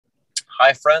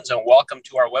Hi, friends, and welcome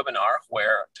to our webinar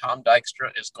where Tom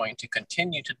Dykstra is going to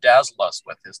continue to dazzle us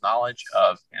with his knowledge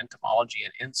of entomology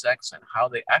and insects and how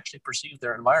they actually perceive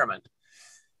their environment.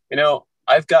 You know,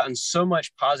 I've gotten so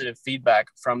much positive feedback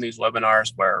from these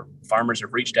webinars where farmers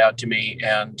have reached out to me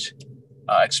and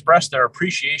expressed their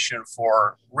appreciation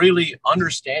for really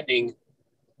understanding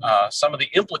some of the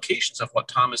implications of what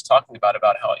Tom is talking about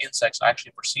how insects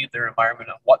actually perceive their environment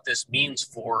and what this means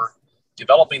for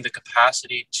developing the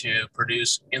capacity to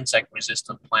produce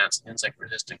insect-resistant plants,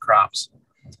 insect-resistant crops.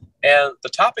 And the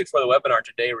topic for the webinar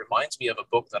today reminds me of a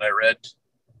book that I read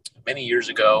many years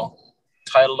ago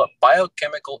titled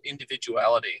Biochemical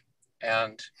Individuality.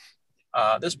 And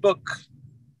this book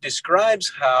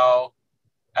describes how,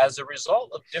 as a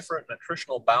result of different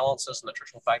nutritional balances and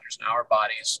nutritional factors in our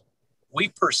bodies, we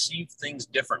perceive things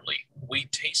differently. We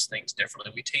taste things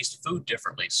differently. We taste food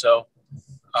differently. So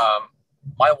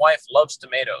my wife loves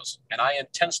tomatoes, and I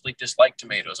intensely dislike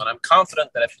tomatoes. And I'm confident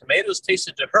that if tomatoes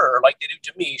tasted to her like they do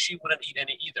to me, she wouldn't eat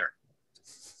any either.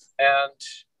 And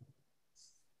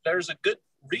there's a good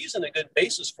reason, a good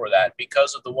basis for that,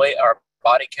 because of the way our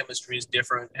body chemistry is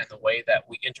different and the way that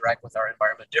we interact with our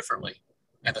environment differently.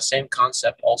 And the same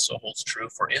concept also holds true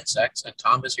for insects, and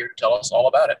Tom is here to tell us all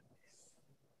about it.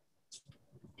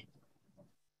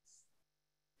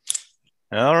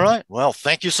 All right. Well,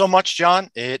 thank you so much, John.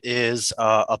 It is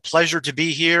a pleasure to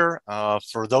be here.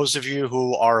 For those of you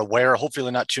who are aware,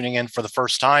 hopefully not tuning in for the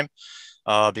first time,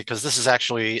 because this is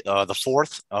actually the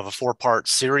fourth of a four-part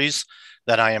series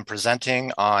that I am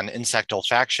presenting on insect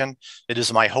olfaction. It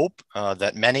is my hope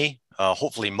that many,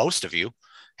 hopefully most of you,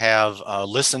 have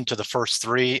listened to the first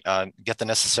three, get the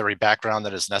necessary background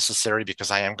that is necessary,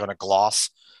 because I am going to gloss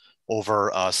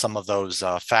over some of those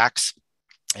facts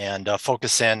and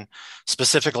focus in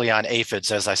specifically on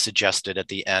aphids, as I suggested at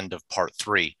the end of part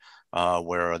three,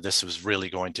 where this was really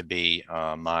going to be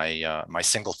my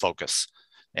single focus.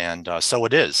 And so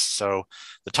it is. So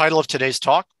the title of today's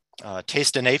talk,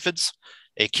 Taste in Aphids,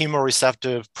 a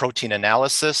chemoreceptive protein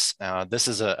analysis. This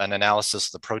is an analysis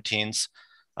of the proteins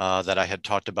that I had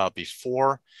talked about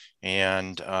before.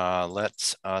 And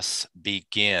let's us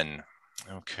begin.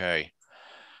 Okay.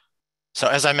 So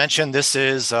as I mentioned, this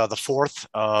is the fourth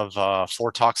of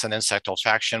four talks on insect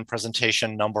olfaction.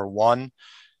 Presentation number one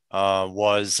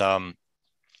was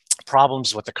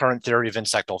problems with the current theory of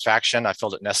insect olfaction. I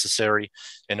felt it necessary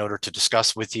in order to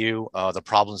discuss with you the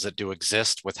problems that do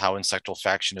exist with how insect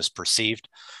olfaction is perceived,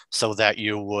 so that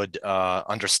you would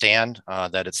understand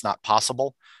that it's not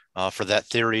possible for that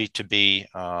theory to be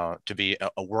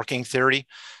a working theory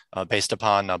based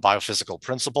upon biophysical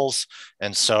principles.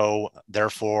 And so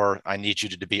therefore, I need you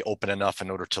to be open enough in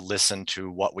order to listen to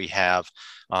what we have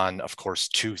on, of course,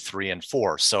 2, 3, and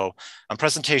 4. So on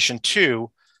presentation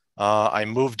 2, I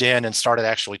moved in and started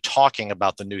actually talking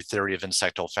about the new theory of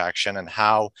insect olfaction and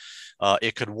how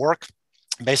it could work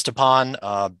based upon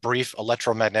brief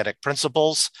electromagnetic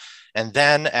principles. And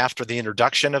then after the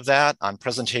introduction of that, on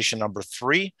presentation number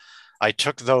 3, I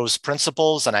took those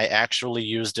principles and I actually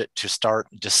used it to start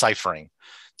deciphering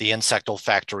the insect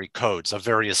olfactory codes of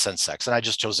various insects. And I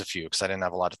just chose a few because I didn't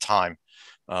have a lot of time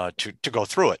to go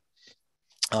through it.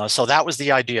 So that was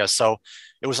the idea. So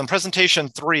it was in presentation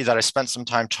 3 that I spent some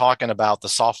time talking about the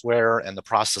software and the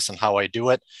process and how I do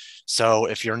it. So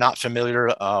if you're not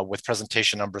familiar with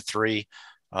presentation number 3,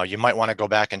 you might want to go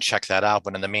back and check that out.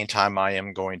 But in the meantime, I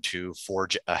am going to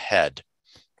forge ahead.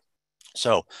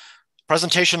 So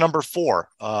presentation number 4,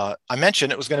 I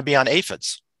mentioned it was going to be on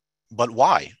aphids, but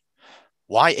why?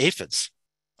 Why aphids?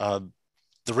 The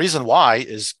reason why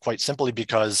is quite simply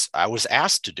because I was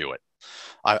asked to do it.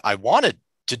 I wanted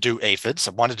to do aphids.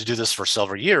 I wanted to do this for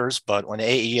several years, but when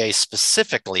AEA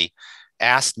specifically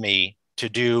asked me to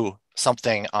do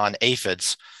something on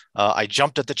aphids, I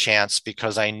jumped at the chance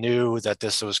because I knew that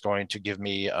this was going to give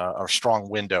me a strong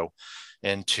window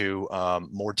into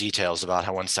more details about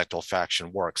how insect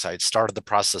olfaction works. I had started the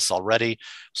process already. It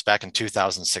was back in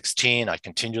 2016. I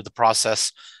continued the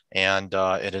process, and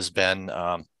it has been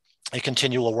a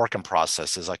continual working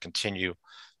process as I continue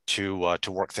to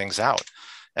work things out.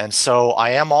 And so I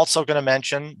am also going to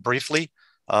mention briefly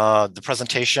the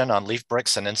presentation on leaf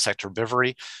bricks and insect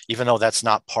herbivory. Even though that's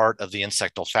not part of the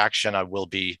insect olfaction, I will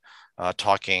be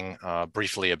talking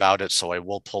briefly about it. So I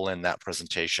will pull in that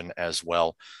presentation as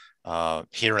well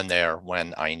here and there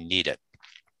when I need it.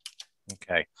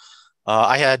 Okay.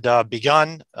 I had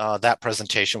begun that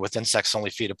presentation with insects only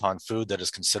feed upon food that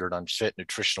is considered unfit,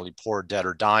 nutritionally poor, dead,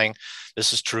 or dying.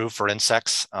 This is true for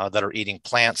insects that are eating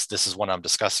plants. This is what I'm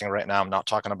discussing right now. I'm not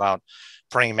talking about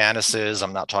praying mantises.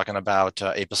 I'm not talking about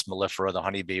Apis mellifera, the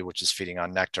honeybee, which is feeding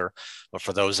on nectar. But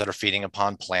for those that are feeding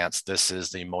upon plants, this is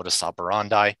the modus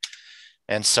operandi.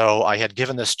 And so I had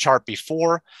given this chart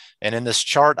before, and in this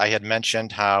chart, I had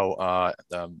mentioned how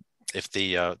if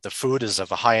the food is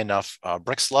of a high enough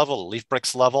Brix level, leaf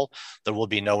Brix level, there will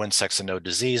be no insects and no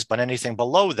disease, but anything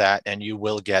below that, and you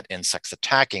will get insects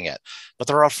attacking it. But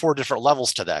there are 4 different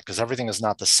levels to that because everything is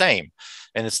not the same.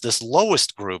 And it's this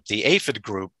lowest group, the aphid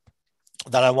group,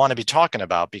 that I want to be talking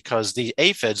about because the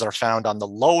aphids are found on the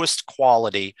lowest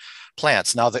quality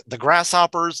plants. Now, the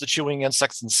grasshoppers, the chewing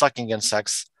insects and sucking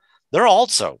insects, they're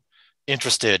also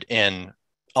interested in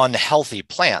unhealthy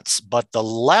plants, but the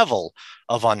level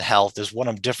of unhealth is what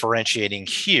I'm differentiating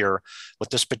here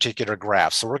with this particular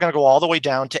graph. So we're going to go all the way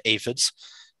down to aphids.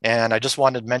 And I just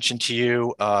wanted to mention to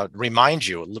you, remind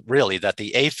you really that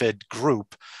the aphid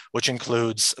group, which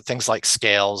includes things like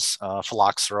scales,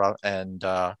 phylloxera, and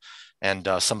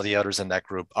some of the others in that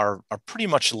group are pretty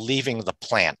much leaving the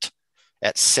plant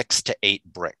at 6 to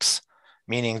 8 Brix,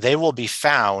 meaning they will be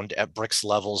found at Brix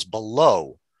levels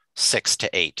below 6 to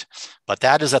 8. But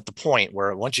that is at the point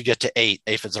where once you get to 8,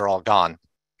 aphids are all gone.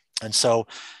 And so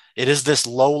it is this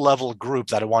low level group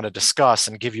that I want to discuss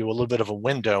and give you a little bit of a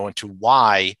window into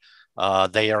why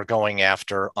they are going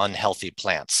after unhealthy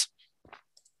plants.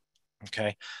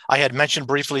 Okay, I had mentioned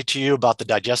briefly to you about the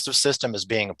digestive system as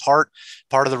being a part.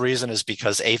 Part of the reason is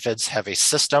because aphids have a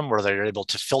system where they're able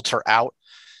to filter out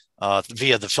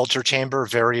via the filter chamber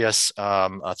various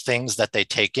things that they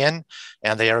take in,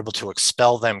 and they are able to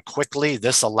expel them quickly.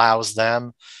 This allows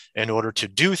them in order to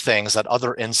do things that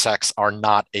other insects are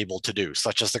not able to do,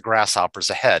 such as the grasshoppers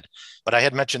ahead. But I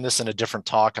had mentioned this in a different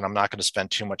talk, and I'm not going to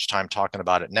spend too much time talking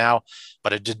about it now,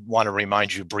 but I did want to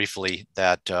remind you briefly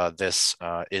that this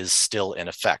is still in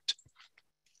effect.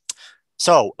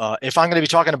 So if I'm going to be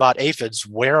talking about aphids,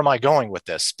 where am I going with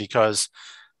this? Because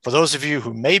for those of you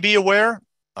who may be aware,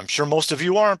 I'm sure most of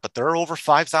you aren't, but there are over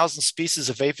 5,000 species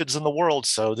of aphids in the world.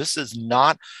 So this is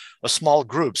not a small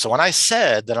group. So when I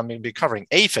said that I'm going to be covering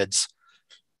aphids,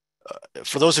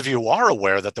 for those of you who are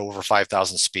aware that there are over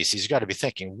 5,000 species, you got to be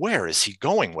thinking, where is he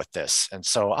going with this? And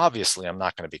so obviously I'm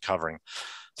not going to be covering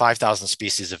 5,000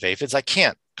 species of aphids. I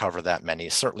can't cover that many,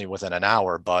 certainly within an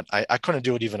hour, but I couldn't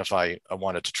do it even if I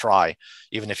wanted to try,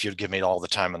 even if you'd give me all the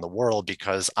time in the world,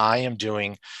 because I am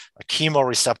doing a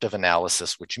chemoreceptive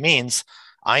analysis, which means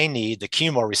I need the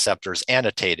chemoreceptors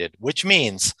annotated, which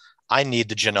means I need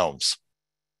the genomes.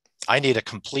 I need a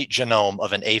complete genome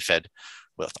of an aphid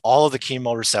with all of the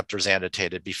chemoreceptors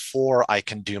annotated before I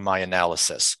can do my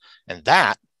analysis. And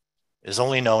that is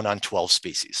only known on 12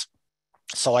 species.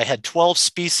 So I had 12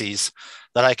 species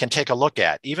that I can take a look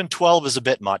at. Even 12 is a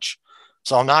bit much.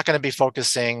 So I'm not going to be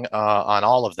focusing on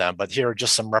all of them, but here are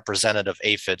just some representative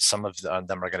aphids. Some of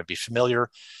them are going to be familiar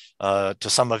to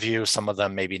some of you, some of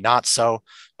them maybe not so,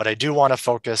 but I do want to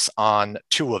focus on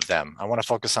 2 of them. I want to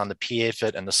focus on the pea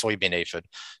aphid and the soybean aphid,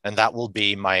 and that will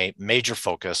be my major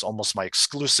focus, almost my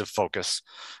exclusive focus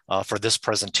for this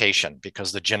presentation,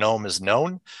 because the genome is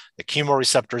known, the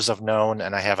chemoreceptors are known,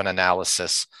 and I have an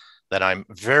analysis that I'm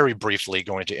very briefly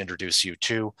going to introduce you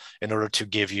to in order to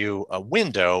give you a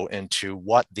window into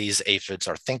what these aphids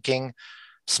are thinking,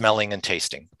 smelling, and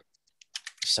tasting.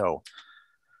 So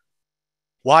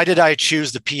why did I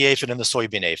choose the pea aphid and the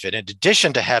soybean aphid? In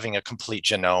addition to having a complete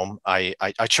genome, I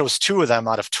chose 2 of them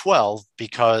out of 12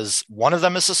 because one of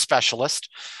them is a specialist,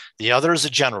 the other is a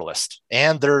generalist,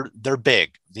 and they're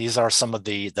big. These are some of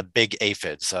the big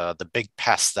aphids, the big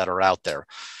pests that are out there.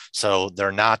 So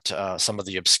they're not some of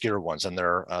the obscure ones, and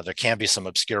there can be some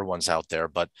obscure ones out there,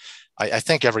 but I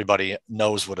think everybody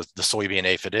knows what the soybean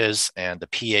aphid is, and the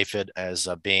pea aphid as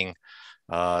being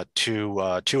 2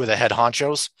 of the head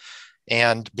honchos.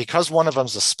 And because one of them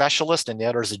is a specialist and the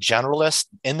other is a generalist,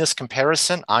 in this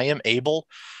comparison, I am able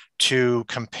to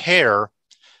compare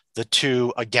the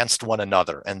 2 against one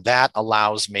another. And that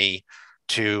allows me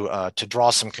to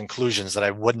draw some conclusions that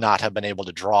I would not have been able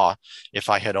to draw if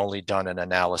I had only done an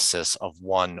analysis of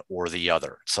one or the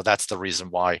other. So that's the reason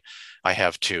why I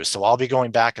have 2. So I'll be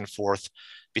going back and forth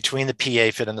between the pea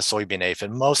aphid and the soybean aphid.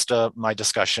 Most of my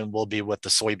discussion will be with the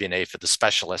soybean aphid, the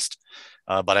specialist,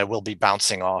 but I will be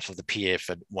bouncing off of the pea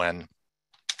aphid when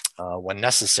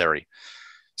necessary.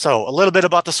 So a little bit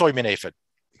about the soybean aphid.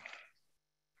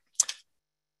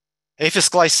 Aphis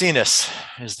glycinus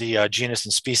is the genus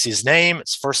and species name.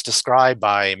 It's first described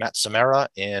by Matsumaira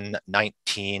in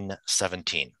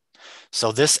 1917.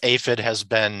 So this aphid has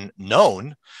been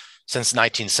known since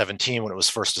 1917 when it was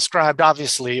first described.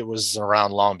 Obviously, it was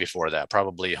around long before that,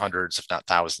 probably hundreds, if not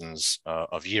thousands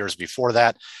of years before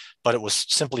that, but it was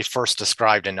simply first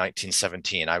described in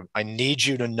 1917. I need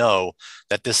you to know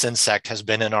that this insect has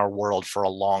been in our world for a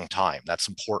long time. That's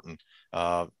important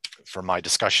for my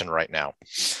discussion right now.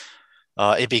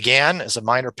 It began as a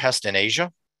minor pest in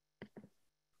Asia.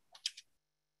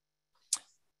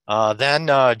 Then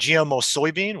GMO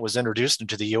soybean was introduced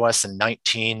into the US in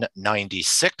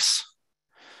 1996.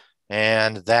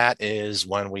 And that is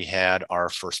when we had our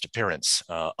first appearance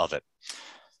of it.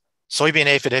 Soybean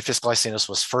aphid Aphis glycinus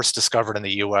was first discovered in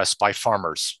the US by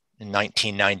farmers in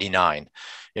 1999.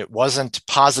 It wasn't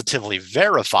positively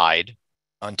verified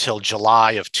until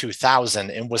July of 2000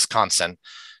 in Wisconsin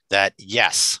that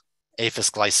yes, Aphis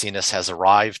glycinus has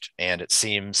arrived and it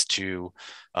seems to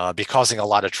be causing a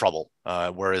lot of trouble,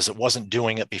 whereas it wasn't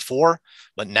doing it before,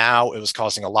 but now it was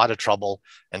causing a lot of trouble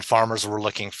and farmers were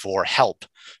looking for help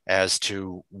as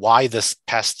to why this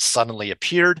pest suddenly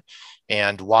appeared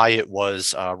and why it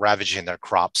was ravaging their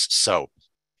crops. So,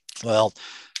 well,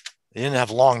 they didn't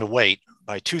have long to wait.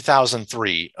 By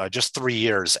 2003, just 3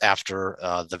 years after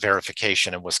the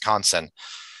verification in Wisconsin,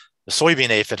 the soybean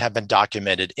aphid had been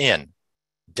documented in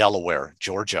Delaware,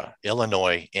 Georgia,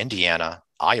 Illinois, Indiana,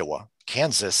 Iowa,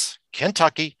 Kansas,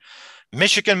 Kentucky,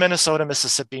 Michigan, Minnesota,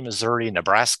 Mississippi, Missouri,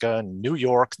 Nebraska, New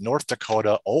York, North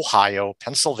Dakota, Ohio,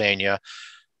 Pennsylvania,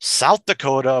 South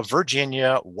Dakota,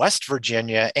 Virginia, West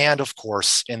Virginia, and of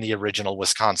course, in the original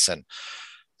Wisconsin.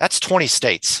 That's 20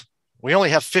 states. We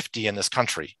only have 50 in this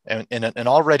country. And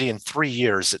already in 3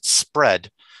 years, it's spread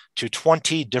to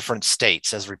 20 different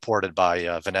states, as reported by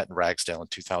Vanette and Ragsdale in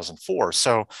 2004.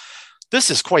 So this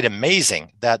is quite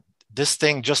amazing that this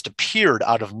thing just appeared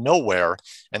out of nowhere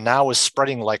and now is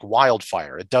spreading like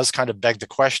wildfire. It does kind of beg the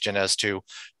question as to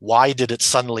why did it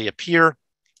suddenly appear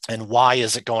and why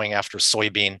is it going after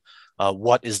soybean?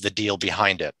 What is the deal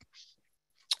behind it?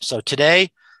 So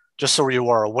today, just so you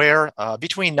are aware,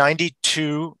 between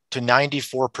 92 to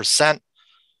 94%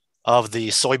 of the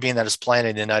soybean that is planted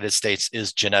in the United States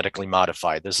is genetically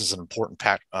modified. This is an important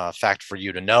fact for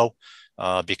you to know.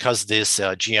 Because these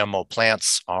GMO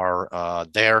plants are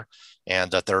there and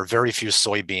that there are very few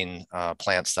soybean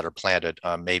plants that are planted,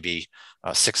 maybe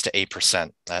 6 to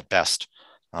 8% at best,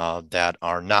 that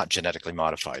are not genetically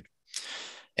modified.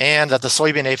 And that the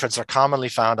soybean aphids are commonly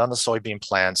found on the soybean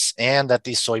plants, and that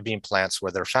these soybean plants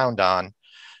where they're found on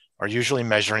are usually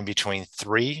measuring between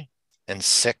 3 and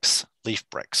 6 leaf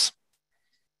bricks.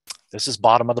 This is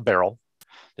bottom of the barrel.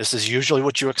 This is usually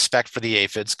what you expect for the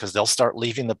aphids because they'll start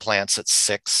leaving the plants at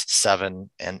 6, 7,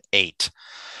 and 8.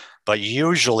 But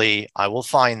usually I will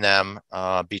find them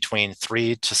between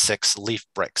 3 to 6 leaf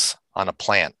bricks on a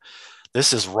plant.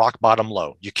 This is rock bottom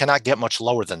low. You cannot get much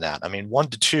lower than that. I mean, 1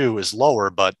 to 2 is lower,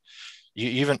 but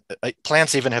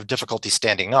plants even have difficulty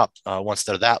standing up once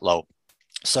they're that low.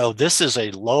 So this is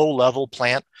a low level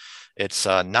plant. It's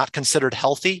not considered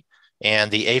healthy,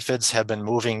 and the aphids have been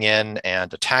moving in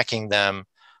and attacking them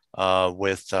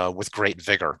with great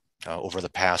vigor over the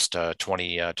past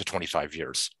 20 to 25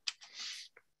 years.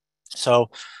 So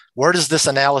where does this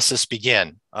analysis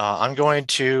begin? I'm going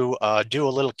to do a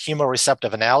little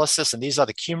chemoreceptive analysis, and these are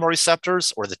the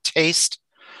chemoreceptors or the taste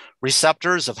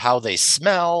receptors of how they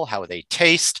smell, how they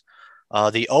taste.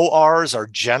 The ORs are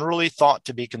generally thought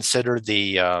to be considered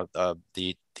the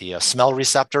smell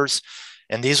receptors,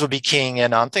 and these would be keying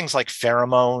in on things like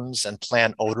pheromones and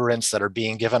plant odorants that are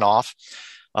being given off.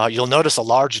 You'll notice a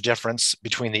large difference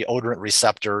between the odorant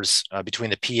receptors between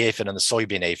the P aphid and the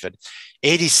soybean aphid.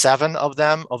 87 of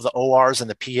them, of the ORs in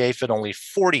the P aphid, only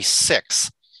 46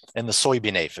 in the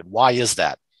soybean aphid. Why is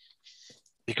that?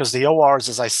 Because the ORs,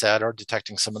 as I said, are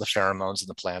detecting some of the pheromones and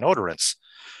the plant odorants.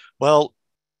 Well,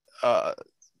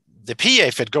 the P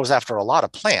aphid goes after a lot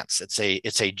of plants. It's a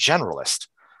generalist.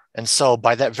 And so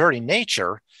by that very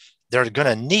nature, they're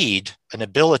going to need an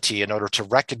ability in order to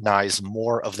recognize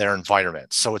more of their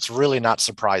environment. So it's really not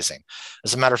surprising.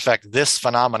 As a matter of fact, this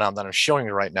phenomenon that I'm showing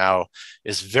you right now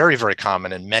is very, very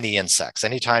common in many insects.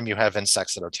 Anytime you have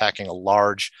insects that are attacking a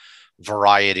large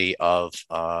variety of,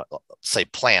 say,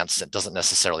 plants, it doesn't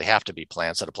necessarily have to be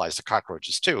plants, it applies to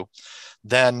cockroaches too,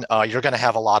 then you're going to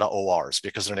have a lot of ORs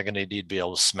because they're going to need to be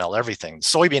able to smell everything. The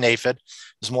soybean aphid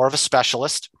is more of a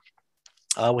specialist.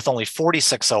 With only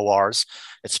 46 ORs.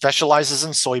 It specializes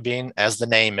in soybean, as the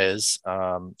name is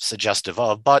suggestive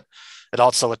of, but it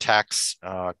also attacks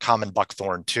common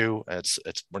buckthorn too. It's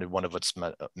one of its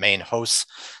main hosts.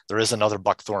 There is another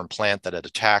buckthorn plant that it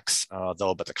attacks,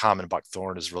 though, but the common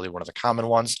buckthorn is really one of the common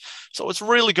ones. So it's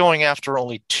really going after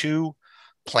only 2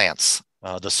 plants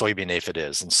the soybean aphid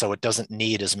is. And so it doesn't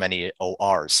need as many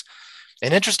ORs.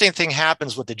 An interesting thing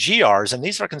happens with the GRs, and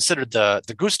these are considered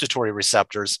the gustatory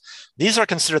receptors. These are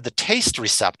considered the taste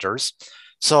receptors.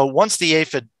 So once the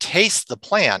aphid tastes the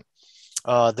plant,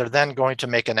 they're then going to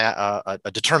make a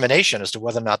determination as to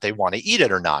whether or not they want to eat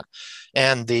it or not.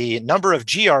 And the number of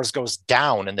GRs goes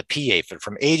down in the P aphid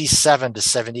from 87 to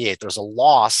 78. There's a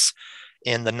loss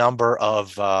in the number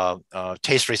of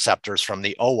taste receptors from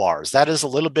the ORs. That is a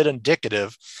little bit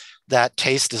indicative that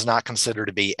taste is not considered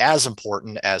to be as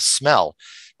important as smell.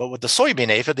 But with the soybean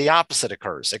aphid, the opposite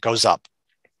occurs. It goes up.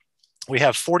 We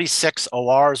have 46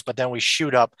 ORs, but then we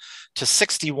shoot up to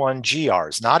 61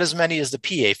 GRs. Not as many as the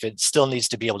P aphid, still needs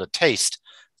to be able to taste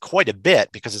quite a bit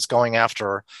because it's going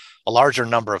after a larger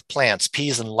number of plants,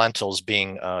 peas and lentils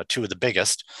being two of the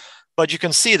biggest. But you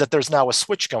can see that there's now a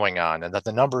switch going on and that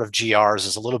the number of GRs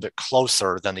is a little bit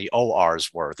closer than the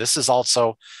ORs were. This is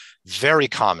also very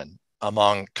common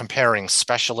among comparing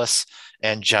specialists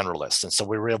and generalists. And so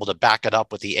we were able to back it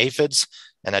up with the aphids.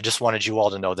 And I just wanted you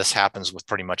all to know this happens with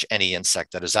pretty much any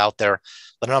insect that is out there.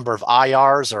 The number of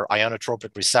IRs or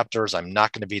ionotropic receptors, I'm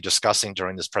not going to be discussing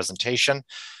during this presentation.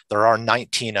 There are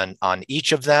 19 on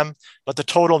each of them, but the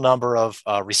total number of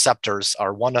receptors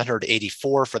are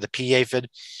 184 for the P aphid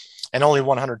and only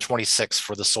 126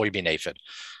 for the soybean aphid.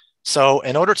 So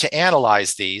in order to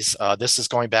analyze these, this is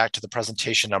going back to the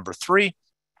presentation number 3.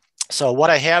 So what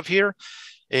I have here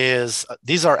is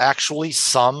these are actually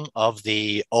some of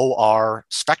the OR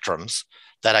spectrums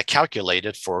that I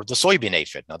calculated for the soybean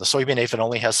aphid. Now the soybean aphid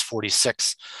only has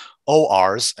 46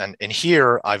 ORs, and in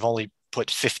here I've only put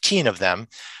 15 of them,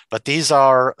 but these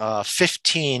are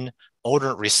 15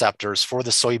 odorant receptors for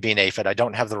the soybean aphid. I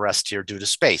don't have the rest here due to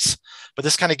space, but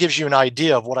this kind of gives you an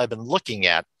idea of what I've been looking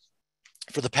at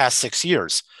for the past 6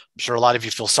 years. I'm sure a lot of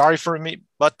you feel sorry for me,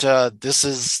 but this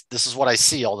is what I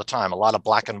see all the time, a lot of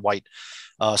black and white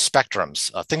spectrums.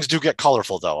 Things do get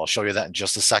colorful though. I'll show you that in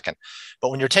just a second. But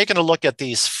when you're taking a look at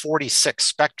these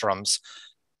 46 spectrums,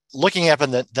 looking at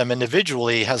them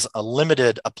individually has a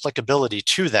limited applicability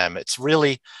to them. It's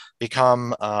really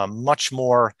become much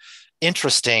more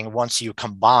interesting once you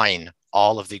combine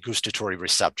all of the gustatory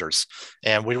receptors.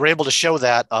 And we were able to show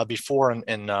that before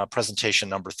in presentation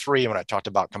number 3 when I talked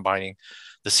about combining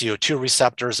the CO2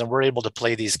 receptors, and we're able to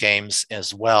play these games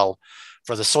as well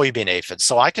for the soybean aphid.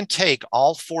 So I can take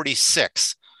all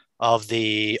 46 of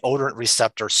the odorant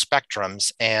receptor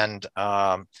spectrums and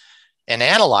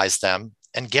analyze them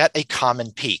and get a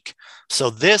common peak. So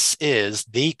this is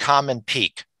the common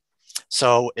peak.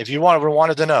 So if you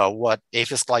wanted to know what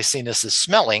Aphis glycinus is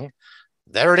smelling,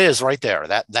 there it is right there.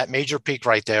 That major peak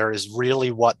right there is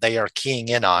really what they are keying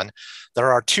in on.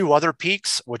 There are 2 other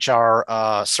peaks, which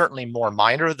are certainly more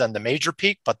minor than the major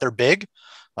peak, but they're big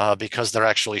because they're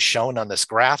actually shown on this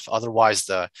graph. Otherwise,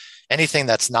 anything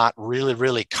that's not really,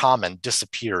 really common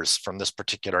disappears from this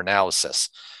particular analysis.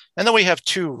 And then we have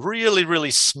 2 really,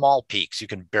 really small peaks. You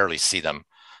can barely see them.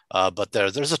 But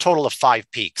there's a total of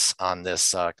 5 peaks on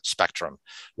this spectrum.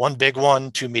 1 big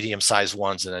one, 2 medium-sized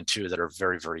ones, and then 2 that are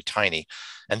very, very tiny.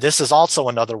 And this is also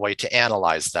another way to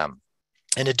analyze them.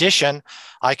 In addition,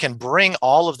 I can bring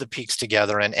all of the peaks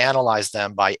together and analyze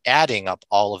them by adding up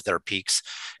all of their peaks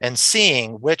and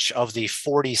seeing which of the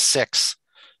 46,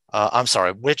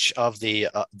 which of the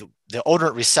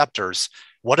odorant receptors,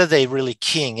 what are they really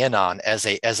keying in on as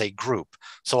a group?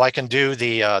 So I can do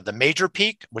the major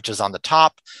peak, which is on the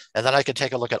top, and then I can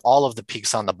take a look at all of the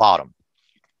peaks on the bottom.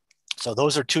 So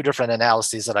those are 2 different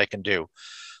analyses that I can do.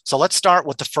 So let's start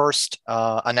with the first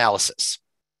analysis,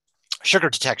 sugar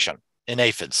detection in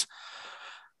aphids.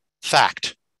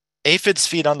 Fact, aphids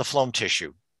feed on the phloem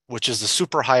tissue, which is the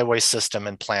superhighway system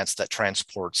in plants that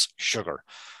transports sugar.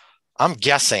 I'm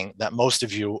guessing that most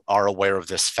of you are aware of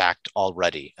this fact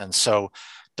already. And so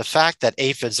the fact that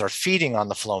aphids are feeding on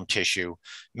the phloem tissue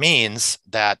means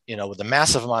that, with the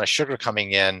massive amount of sugar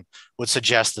coming in would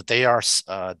suggest that they are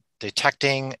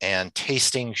detecting and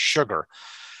tasting sugar.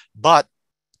 But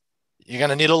you're going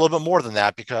to need a little bit more than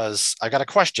that, because I got a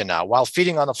question now. While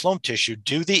feeding on the phloem tissue,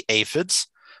 do the aphids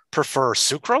prefer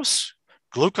sucrose,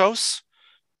 glucose,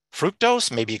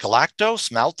 fructose, maybe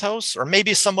galactose, maltose, or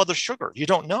maybe some other sugar? You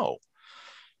don't know.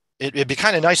 It'd be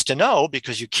kind of nice to know,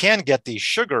 because you can get these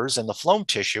sugars in the phloem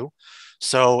tissue.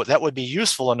 So that would be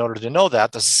useful in order to know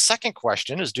that. The second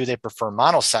question is, do they prefer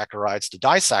monosaccharides to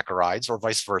disaccharides, or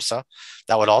vice versa?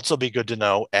 That would also be good to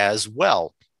know as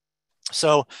well.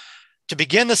 So to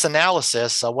begin this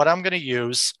analysis, what I'm going to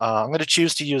use, I'm going to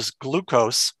choose to use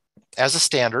glucose as a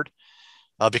standard.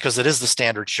 because it is the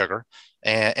standard sugar.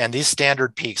 And these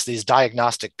standard peaks, these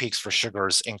diagnostic peaks for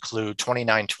sugars include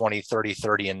 2920,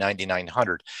 3030, and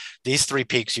 9900. These three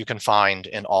peaks you can find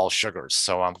in all sugars.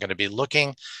 So I'm going to be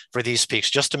looking for these peaks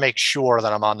just to make sure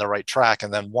that I'm on the right track.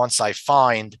 And then once I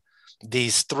find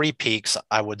these three peaks,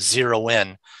 I would zero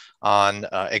in on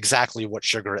exactly what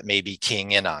sugar it may be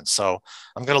keying in on. So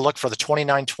I'm going to look for the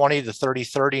 2920, the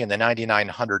 3030, and the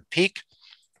 9900 peak.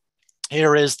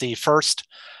 Here is the first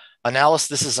analysis.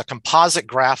 This is a composite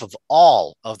graph of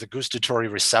all of the gustatory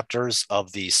receptors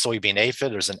of the soybean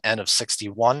aphid. There's an N of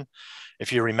 61,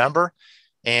 if you remember.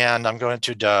 And I'm going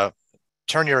to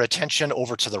turn your attention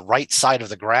over to the right side of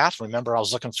the graph. Remember, I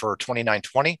was looking for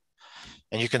 2920.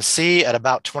 And you can see at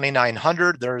about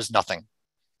 2900, there is nothing.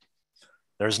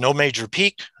 There's no major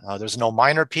peak. There's no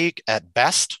minor peak. At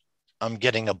best, I'm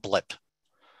getting a blip.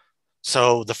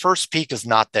 So the first peak is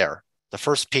not there. The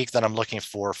first peak that I'm looking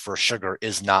for sugar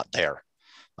is not there,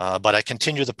 but I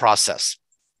continue the process.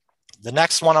 The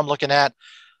next one I'm looking at,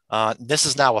 this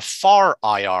is now a far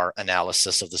IR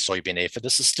analysis of the soybean aphid.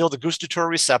 This is still the gustatory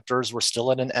receptors. We're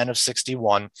still at an N of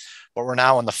 61, but we're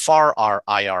now in the far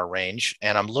IR range,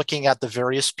 and I'm looking at the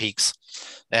various peaks,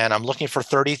 and I'm looking for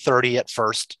 3030 at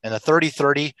first, and the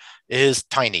 3030 is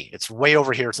tiny. It's way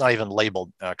over here. It's not even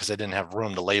labeled because I didn't have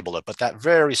room to label it, but that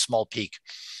very small peak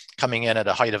coming in at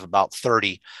a height of about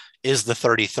 30 is the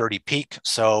 3030 peak.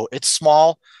 So it's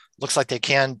small, looks like they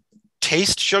can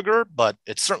taste sugar, but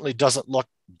it certainly doesn't look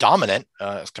dominant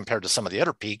as compared to some of the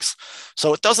other peaks.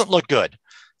 So it doesn't look good.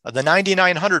 The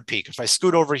 9900 peak, if I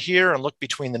scoot over here and look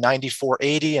between the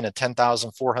 9480 and a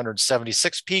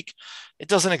 10,476 peak, it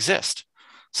doesn't exist.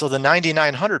 So the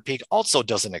 9900 peak also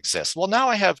doesn't exist. Well, now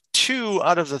I have 2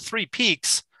 out of the 3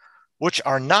 peaks, which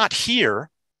are not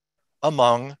here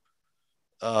among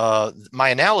my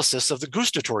analysis of the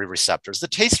gustatory receptors, the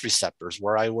taste receptors,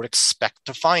 where I would expect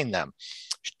to find them.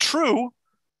 True,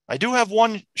 I do have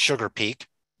 1 sugar peak,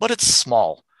 but it's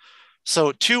small.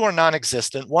 So 2 are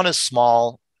non-existent, 1 is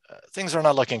small. Things are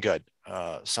not looking good.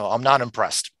 So I'm not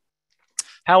impressed.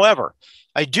 However,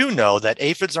 I do know that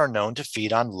aphids are known to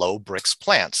feed on low Brix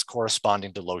plants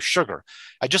corresponding to low sugar.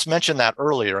 I just mentioned that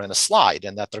earlier in a slide,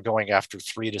 and that they're going after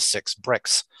 3 to 6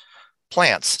 Brix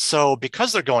plants. So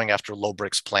because they're going after low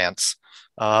Brix plants,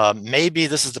 maybe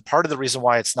this is the part of the reason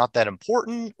why it's not that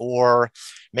important, or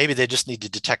maybe they just need to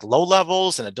detect low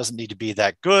levels and it doesn't need to be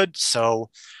that good. So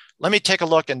let me take a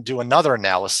look and do another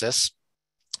analysis.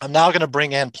 I'm now going to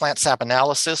bring in plant sap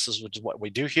analysis, which is what we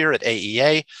do here at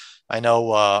AEA. I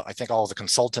know, I think all of the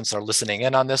consultants are listening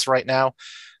in on this right now.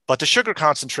 But the sugar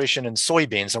concentration in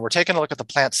soybeans, and we're taking a look at the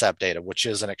plant sap data, which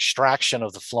is an extraction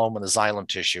of the phloem and the xylem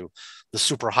tissue, the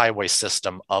superhighway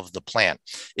system of the plant.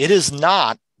 It is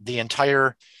not the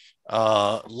entire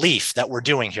leaf that we're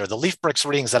doing here. The leaf Brix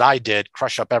readings that I did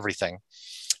crush up everything,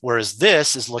 whereas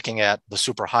this is looking at the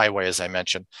superhighway, as I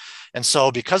mentioned. And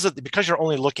so because you're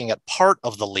only looking at part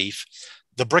of the leaf,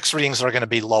 the Brix readings are going to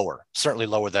be lower, certainly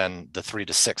lower than the 3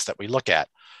 to 6 that we look at.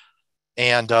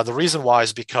 And the reason why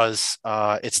is because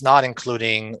it's not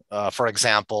including, for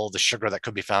example, the sugar that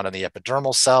could be found in the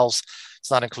epidermal cells.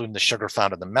 It's not including the sugar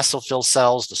found in the mesophyll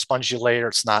cells, the spongy layer.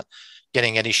 It's not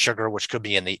getting any sugar which could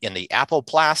be in the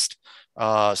apoplast.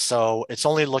 So it's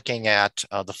only looking at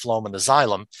the phloem and the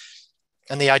xylem.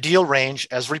 And the ideal range,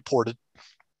 as reported,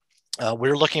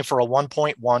 we're looking for a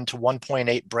 1.1 to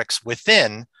 1.8 Brix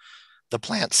within the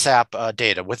plant sap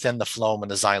data, within the phloem and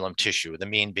the xylem tissue, the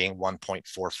mean being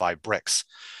 1.45 Brix.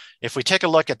 If we take a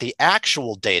look at the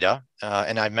actual data,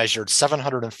 and I measured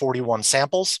 741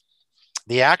 samples,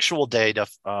 the actual data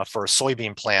for a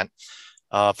soybean plant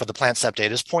for the plant sap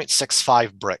data is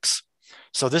 0.65 Brix.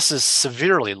 So this is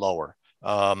severely lower.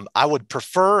 I would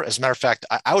prefer, as a matter of fact,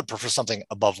 I would prefer something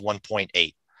above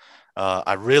 1.8.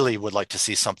 I really would like to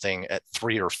see something at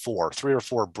 3 or 4. 3 or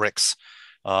 4 Brix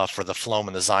for the phloem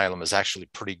and the xylem is actually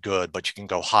pretty good, but you can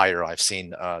go higher. I've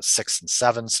seen 6 and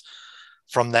 7s.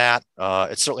 From that,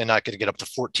 it's certainly not going to get up to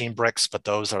 14 Brix, but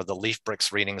those are the leaf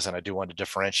Brix readings, and I do want to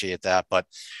differentiate that. But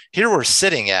here we're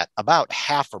sitting at about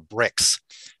half a Brix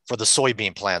for the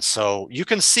soybean plants. So you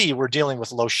can see we're dealing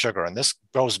with low sugar, and this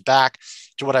goes back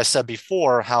to what I said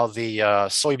before, how the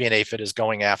soybean aphid is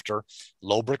going after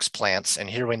low Brix plants, and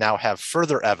here we now have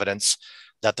further evidence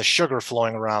that the sugar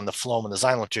flowing around the phloem and the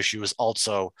xylem tissue is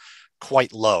also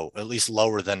quite low, at least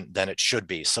lower than it should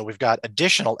be. So we've got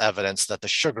additional evidence that the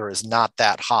sugar is not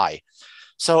that high.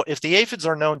 So if the aphids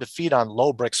are known to feed on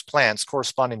low Brix plants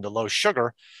corresponding to low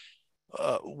sugar,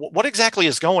 what exactly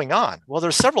is going on? Well,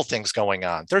 there's several things going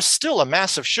on. There's still a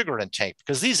massive sugar intake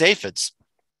because these aphids,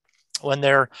 when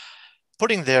they're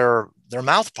putting their their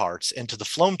mouth parts into the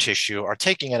phloem tissue are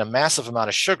taking in a massive amount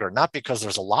of sugar, not because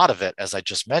there's a lot of it, as I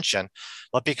just mentioned,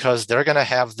 but because they're going to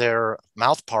have their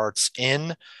mouth parts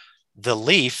in the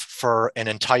leaf for an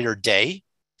entire day,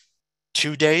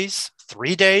 2 days,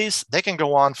 3 days. They can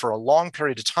go on for a long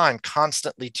period of time,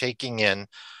 constantly taking in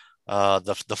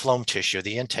the phloem tissue,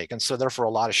 the intake. And so therefore a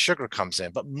lot of sugar comes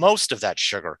in, but most of that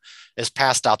sugar is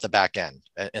passed out the back end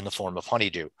in the form of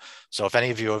honeydew. So if any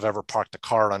of you have ever parked a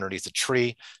car underneath a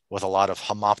tree with a lot of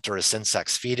Homopterous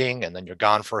insects feeding, and then you're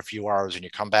gone for a few hours and you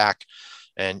come back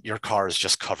and your car is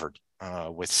just covered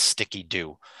with sticky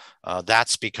dew,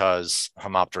 that's because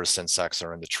Homopterous insects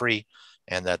are in the tree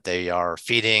and that they are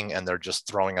feeding and they're just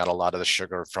throwing out a lot of the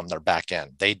sugar from their back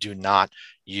end. They do not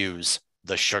use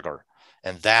the sugar.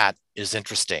 And that is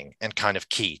interesting and kind of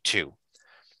key too,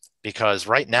 because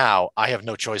right now I have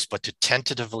no choice but to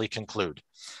tentatively conclude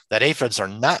that aphids are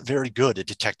not very good at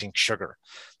detecting sugar.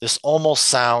 This almost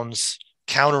sounds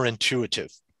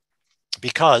counterintuitive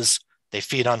because they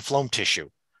feed on phloem tissue,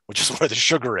 which is where the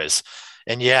sugar is.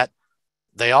 And yet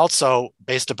they also,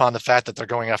 based upon the fact that they're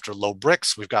going after low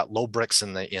bricks, we've got low bricks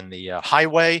in the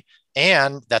highway,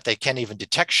 and that they can't even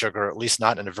detect sugar, at least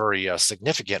not in a very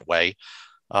significant way.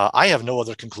 I have no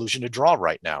other conclusion to draw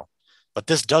right now. But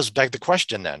this does beg the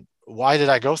question then, why did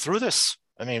I go through this?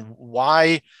 I mean,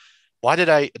 why did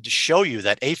I show you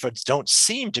that aphids don't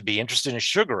seem to be interested in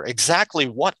sugar? Exactly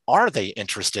what are they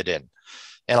interested in?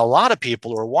 And a lot of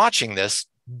people who are watching this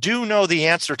do know the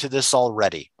answer to this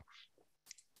already.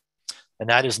 And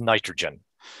that is nitrogen.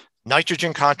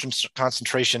 Nitrogen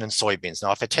concentration in soybeans.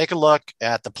 Now, if I take a look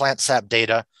at the plant sap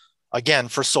data, again,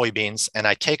 for soybeans, and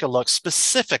I take a look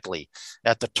specifically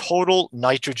at the total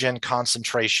nitrogen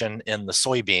concentration in the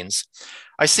soybeans,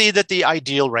 I see that the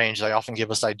ideal range, they often give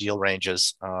us ideal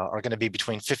ranges, are going to be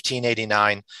between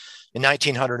 1589 and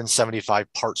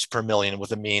 1975 parts per million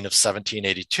with a mean of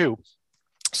 1782.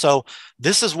 So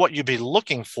this is what you'd be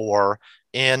looking for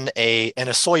in a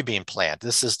soybean plant.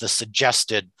 This is the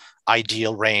suggested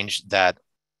ideal range that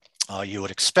you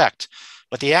would expect.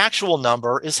 But the actual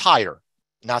number is higher,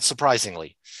 not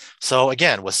surprisingly. So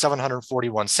again, with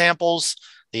 741 samples,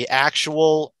 the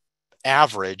actual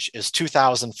average is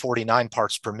 2,049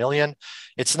 parts per million.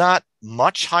 It's not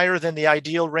much higher than the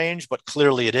ideal range, but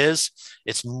clearly it is.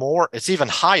 It's even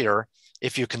higher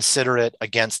if you consider it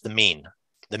against the mean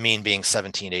being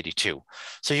 1782.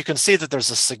 So you can see that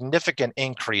there's a significant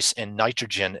increase in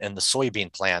nitrogen in the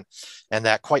soybean plant, and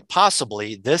that quite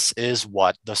possibly this is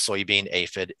what the soybean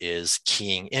aphid is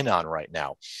keying in on right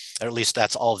now. Or at least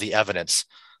that's all the evidence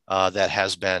that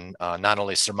has been not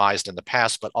only surmised in the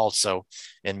past, but also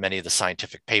in many of the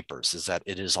scientific papers, is that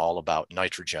it is all about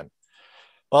nitrogen.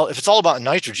 Well, if it's all about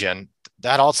nitrogen,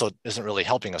 that also isn't really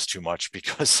helping us too much,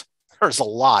 because there's a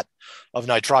lot of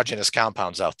nitrogenous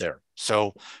compounds out there.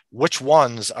 So which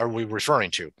ones are we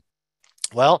referring to?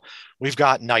 Well, we've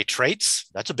got nitrates.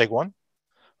 That's a big one.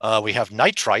 We have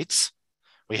nitrites.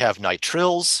 We have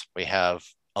nitrils. We have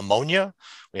ammonia.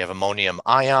 We have ammonium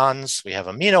ions. We have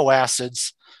amino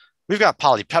acids. We've got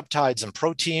polypeptides and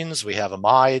proteins. We have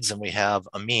amides and we have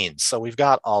amines. So we've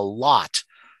got a lot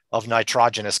of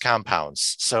nitrogenous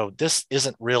compounds. So this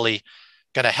isn't really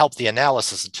going to help the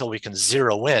analysis until we can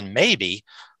zero in maybe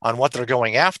on what they're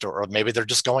going after, or maybe they're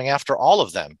just going after all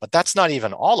of them. But that's not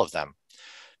even all of them,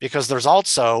 because there's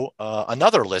also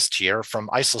another list here from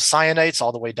isocyanates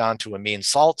all the way down to amine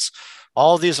salts.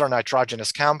 All of these are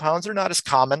nitrogenous compounds. They're not as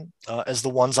common as the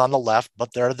ones on the left,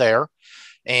 but they're there.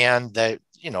 And the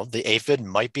aphid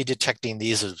might be detecting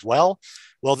these as well.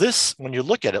 Well, this, when you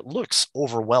look at it, looks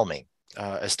overwhelming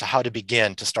as to how to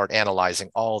begin to start analyzing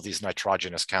all of these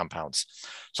nitrogenous compounds.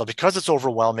 So because it's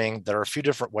overwhelming, there are a few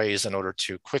different ways in order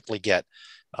to quickly get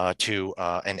to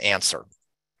an answer.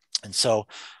 And so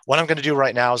what I'm going to do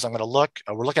right now is I'm going to look,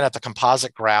 we're looking at the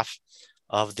composite graph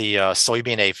of the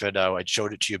soybean aphid. I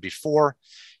showed it to you before.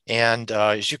 And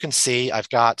as you can see, I've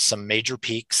got some major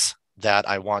peaks that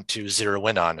I want to zero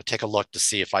in on, to take a look to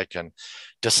see if I can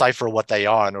decipher what they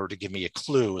are in order to give me a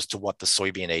clue as to what the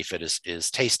soybean aphid is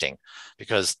tasting,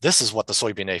 because this is what the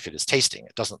soybean aphid is tasting.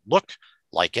 It doesn't look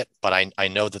like it, but I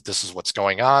know that this is what's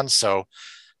going on. So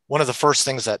one of the first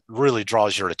things that really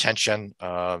draws your attention,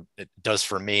 it does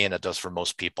for me and it does for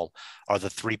most people, are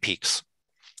the 3 peaks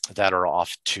that are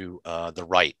off to the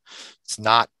right. It's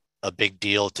not a big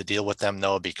deal to deal with them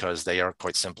though, because they are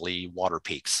quite simply water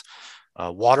peaks.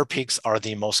 Water peaks are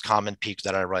the most common peak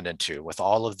that I run into. With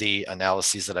all of the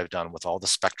analyses that I've done, with all the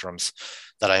spectrums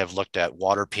that I have looked at,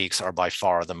 water peaks are by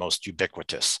far the most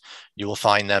ubiquitous. You will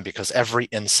find them because every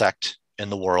insect in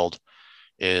the world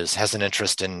has an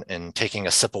interest in taking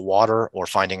a sip of water or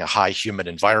finding a high humid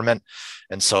environment.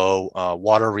 And so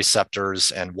water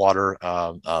receptors and water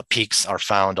peaks are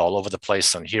found all over the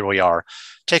place. And here we are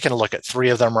taking a look at 3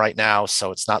 of them right now.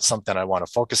 So it's not something I want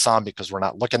to focus on because we're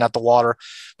not looking at the water,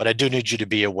 but I do need you to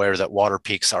be aware that water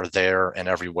peaks are there and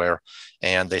everywhere,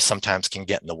 and they sometimes can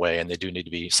get in the way, and they do need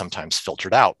to be sometimes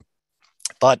filtered out.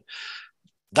 But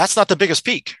that's not the biggest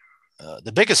peak.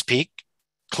 The biggest peak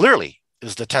clearly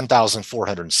is the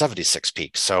 10,476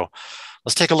 peak. So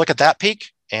let's take a look at that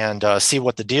peak and see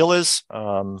what the deal is.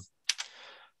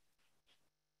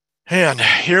 And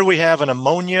here we have an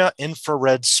ammonia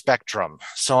infrared spectrum.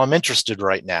 So I'm interested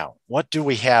right now. What do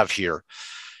we have here?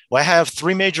 Well, I have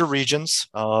 3 major regions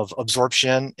of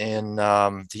absorption in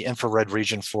the infrared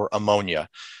region for ammonia.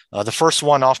 The first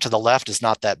one off to the left is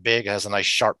not that big. It has a nice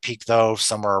sharp peak though,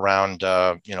 somewhere around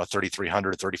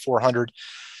 3,300, 3,400.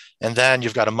 And then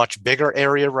you've got a much bigger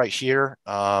area right here,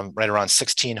 right around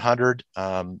 1,600,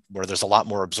 where there's a lot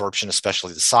more absorption,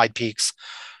 especially the side peaks.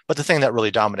 But the thing that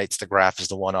really dominates the graph is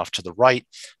the one off to the right.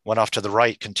 One off to the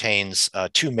right contains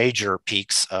 2 major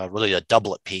peaks, really a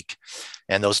doublet peak.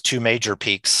 And those 2 major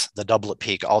peaks, the doublet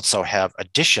peak, also have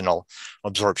additional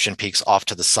absorption peaks off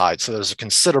to the side. So there's a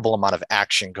considerable amount of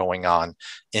action going on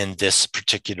in this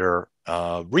particular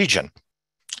region.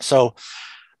 So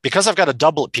because I've got a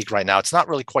doublet peak right now, it's not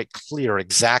really quite clear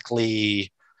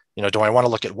exactly, do I want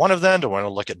to look at one of them? Do I want to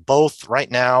look at both right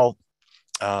now?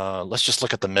 Let's just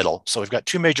look at the middle. So we've got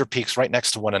 2 major peaks right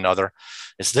next to one another.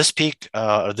 It's this peak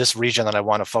or this region that I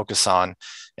want to focus on.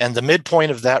 And the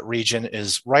midpoint of that region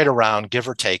is right around, give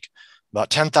or take, about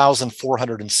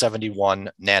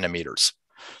 10,471 nanometers.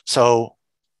 So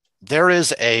there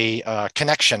is a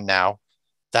connection now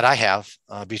that I have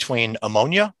between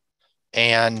ammonia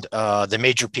and the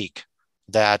major peak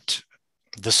that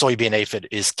the soybean aphid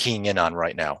is keying in on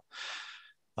right now.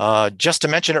 Just to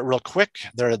mention it real quick,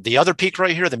 the other peak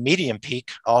right here, the medium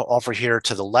peak over here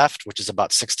to the left, which is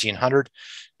about 1,600,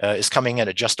 is coming in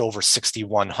at just over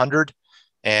 6,100.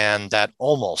 And that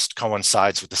almost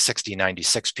coincides with the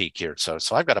 6096 peak here. So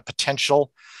I've got a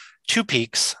potential 2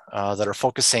 peaks that are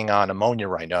focusing on ammonia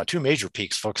right now, 2 major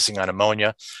peaks focusing on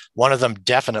ammonia. One of them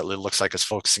definitely looks like it's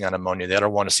focusing on ammonia. The other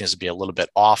one seems to be a little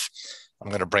bit off. I'm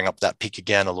going to bring up that peak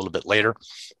again a little bit later.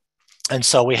 And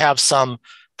so we have some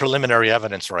preliminary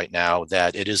evidence right now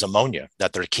that it is ammonia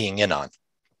that they're keying in on.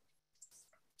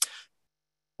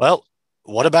 Well,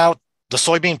 what about the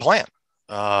soybean plant?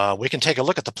 We can take a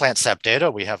look at the plant sap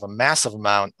data. We have a massive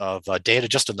amount of data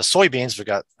just in the soybeans. We've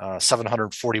got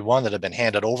 741 that have been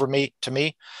handed over to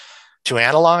me to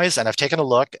analyze. And I've taken a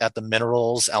look at the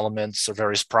minerals, elements, or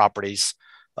various properties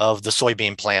of the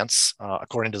soybean plants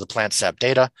according to the plant sap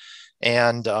data.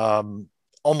 And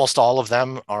almost all of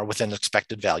them are within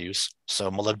expected values. So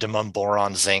molybdenum,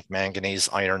 boron, zinc, manganese,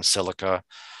 iron, silica,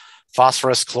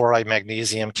 phosphorus, chloride,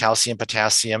 magnesium, calcium,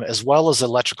 potassium, as well as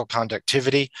electrical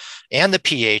conductivity and the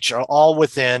pH are all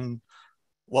within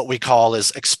what we call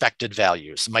as expected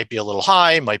values. It might be a little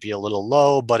high, might be a little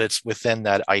low, but it's within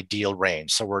that ideal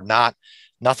range. So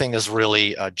nothing is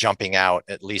really jumping out,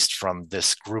 at least from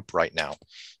this group right now.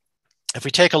 If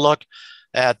we take a look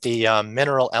at the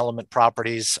mineral element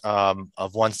properties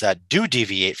of ones that do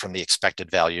deviate from the expected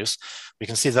values, we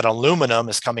can see that aluminum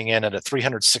is coming in at a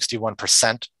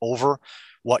 361% over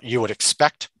what you would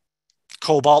expect.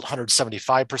 Cobalt,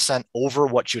 175% over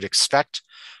what you'd expect.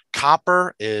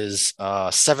 Copper is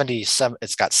 77,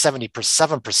 it's got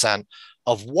 77%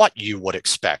 of what you would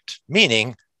expect,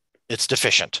 meaning it's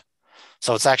deficient.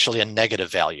 So it's actually a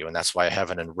negative value, and that's why I have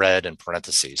it in red in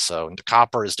parentheses. So the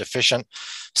copper is deficient.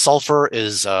 Sulfur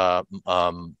is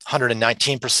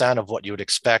 119% of what you would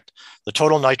expect. The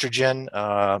total nitrogen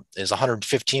is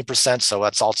 115%, so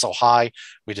that's also high.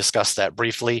 We discussed that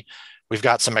briefly. We've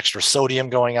got some extra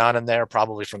sodium going on in there,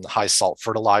 probably from the high salt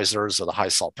fertilizers or the high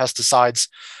salt pesticides.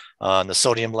 And the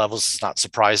sodium levels, is not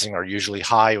surprising, are usually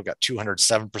high. We've got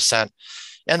 207%.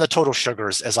 And the total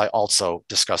sugars, as I also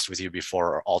discussed with you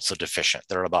before, are also deficient.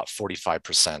 They're about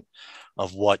 45%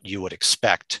 of what you would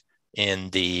expect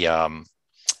in the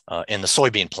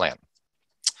soybean plant.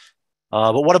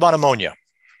 But what about ammonia?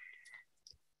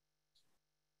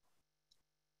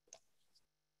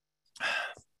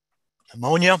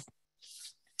 Ammonia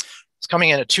is coming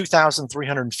in at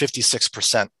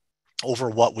 2,356%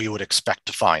 over what we would expect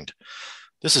to find.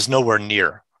 This is nowhere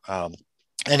near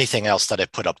anything else that I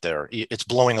put up there. It's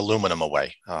blowing aluminum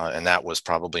away, and that was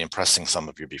probably impressing some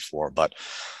of you before, but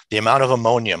the amount of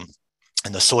ammonium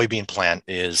in the soybean plant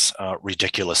is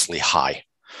ridiculously high.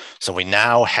 So we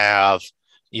now have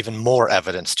even more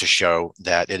evidence to show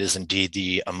that it is indeed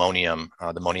the ammonium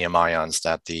ions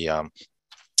that the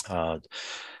The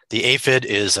aphid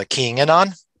is keying in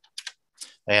on.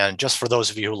 And just for those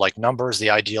of you who like numbers,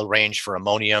 the ideal range for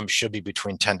ammonium should be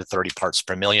between 10 to 30 parts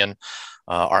per million.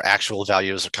 Our actual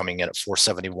values are coming in at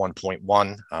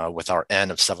 471.1 with our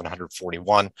N of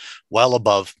 741, well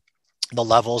above the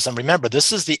levels. And remember,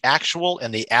 this is the actual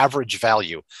and the average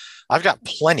value. I've got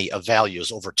plenty of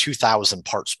values over 2,000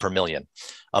 parts per million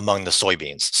among the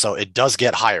soybeans. So it does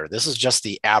get higher. This is just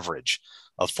the average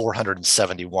of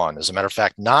 471. As a matter of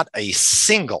fact, not a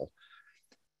single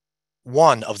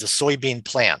one of the soybean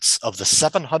plants of the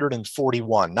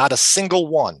 741, not a single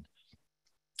one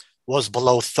was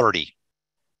below 30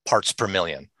 parts per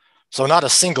million. So not a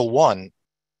single one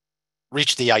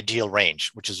reached the ideal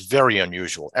range, which is very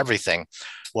unusual. Everything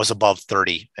was above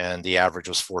 30 and the average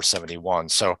was 471.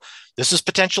 So this is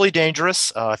potentially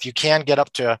dangerous. If you can get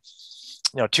up to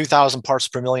 2,000 parts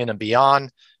per million and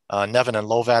beyond, Nevin and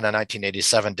Lovat in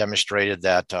 1987 demonstrated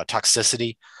that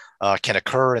toxicity can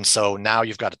occur. And so now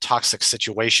you've got a toxic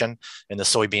situation in the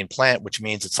soybean plant, which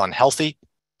means it's unhealthy.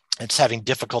 It's having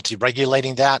difficulty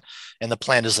regulating that, and the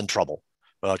plant is in trouble,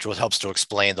 which helps to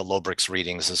explain the low Brix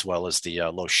readings as well as the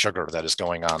low sugar that is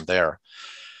going on there.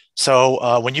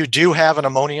 So when you do have an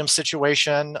ammonium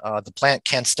situation, the plant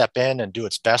can step in and do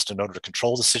its best in order to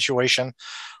control the situation.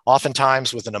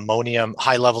 Oftentimes with an ammonium,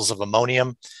 high levels of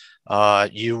ammonium,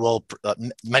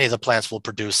 many of the plants will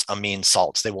produce amine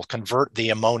salts. They will convert the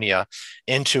ammonia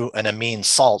into an amine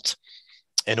salt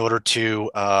in order to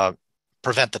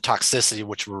prevent the toxicity,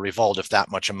 which will revolt if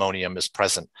that much ammonium is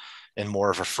present in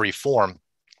more of a free form.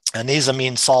 And these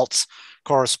amine salts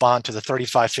correspond to the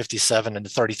 3557 and the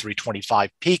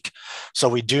 3325 peak. So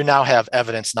we do now have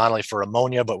evidence not only for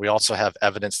ammonia, but we also have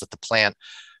evidence that the plant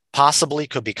possibly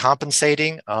could be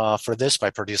compensating for this by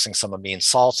producing some amine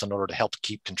salts in order to help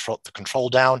keep the control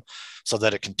down so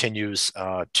that it continues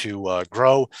to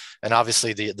grow. And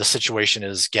obviously the situation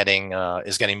is getting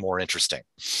more interesting.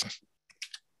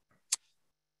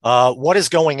 What is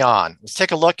going on? Let's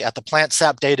take a look at the plant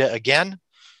sap data again.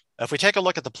 If we take a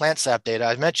look at the plant sap data,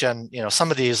 I mentioned, some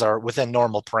of these are within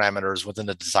normal parameters, within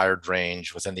the desired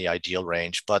range, within the ideal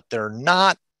range, but they're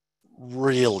not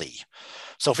really.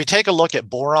 So if we take a look at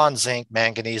boron, zinc,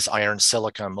 manganese, iron,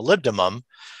 silica, and molybdenum,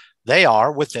 they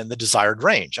are within the desired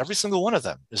range. Every single one of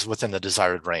them is within the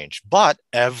desired range, but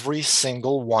every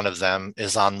single one of them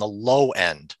is on the low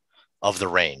end of the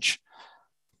range.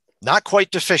 Not quite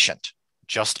deficient,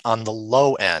 just on the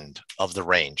low end of the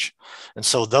range. And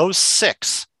so those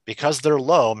 6, because they're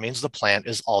low, means the plant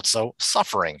is also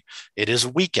suffering. It is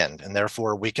weakened, and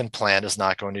therefore a weakened plant is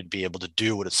not going to be able to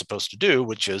do what it's supposed to do,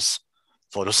 which is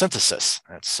photosynthesis.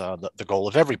 That's the goal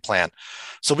of every plant.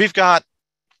 So we've got,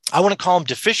 I wouldn't call them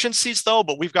deficiencies though,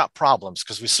 but we've got problems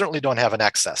because we certainly don't have an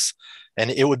excess. And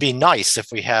it would be nice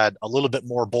if we had a little bit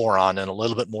more boron and a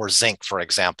little bit more zinc, for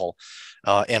example,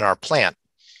 in our plant.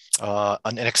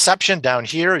 An exception down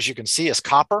here, as you can see, is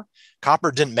copper.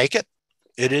 Copper didn't make it.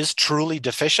 It is truly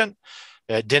deficient.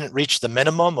 It didn't reach the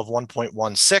minimum of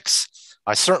 1.16.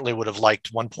 I certainly would have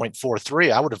liked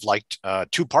 1.43. I would have liked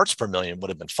 2 parts per million would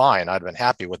have been fine. I'd have been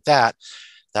happy with that.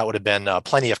 That would have been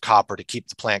plenty of copper to keep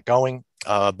the plant going,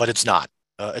 but it's not.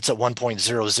 It's at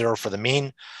 1.00 for the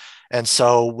mean. And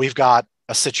so we've got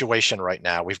a situation right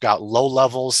now. We've got low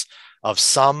levels of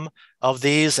some of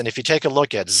these. And if you take a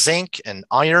look at zinc and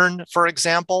iron, for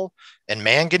example, and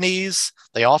manganese,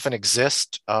 they often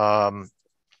exist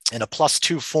in a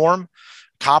 +2 form.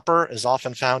 Copper is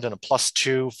often found in a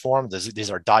 +2 form. These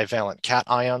are divalent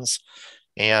cations.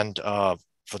 And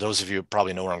for those of you who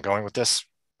probably know where I'm going with this,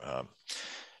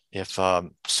 if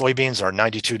soybeans are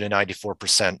 92 to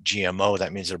 94% GMO,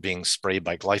 that means they're being sprayed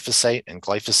by glyphosate, and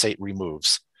glyphosate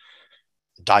removes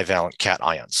divalent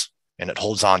cations, and it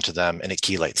holds on to them and it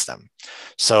chelates them.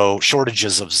 So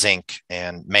shortages of zinc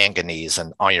and manganese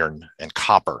and iron and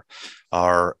copper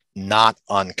are not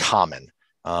uncommon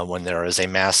when there is a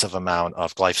massive amount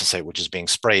of glyphosate which is being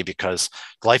sprayed, because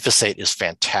glyphosate is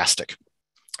fantastic.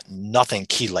 Nothing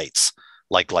chelates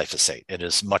like glyphosate. It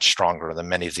is much stronger than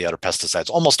many of the other pesticides.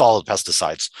 Almost all of the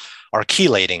pesticides are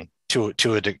chelating to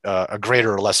a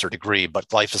greater or lesser degree, but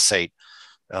glyphosate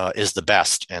is the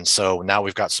best. And so now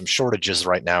we've got some shortages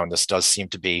right now, and this does seem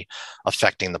to be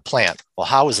affecting the plant. Well,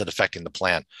 how is it affecting the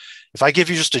plant? If I give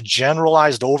you just a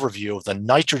generalized overview of the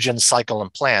nitrogen cycle in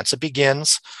plants, it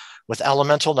begins with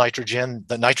elemental nitrogen,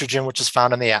 the nitrogen which is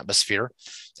found in the atmosphere,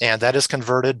 and that is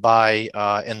converted by,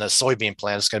 in the soybean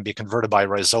plant, it's going to be converted by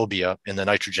rhizobia in the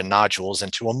nitrogen nodules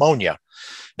into ammonia.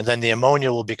 And then the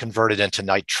ammonia will be converted into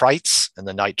nitrites, and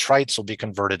the nitrites will be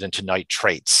converted into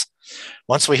nitrates.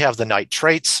 Once we have the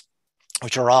nitrates,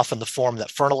 which are often the form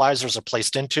that fertilizers are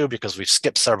placed into because we've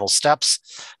skipped several steps.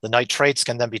 The nitrates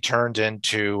can then be turned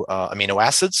into amino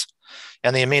acids,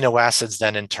 and the amino acids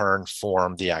then in turn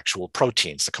form the actual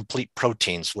proteins, the complete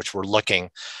proteins, which we're looking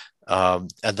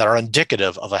that are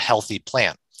indicative of a healthy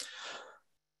plant.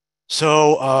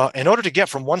 So in order to get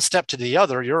from one step to the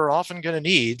other, you're often going to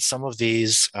need some of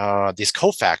these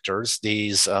cofactors,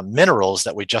 these minerals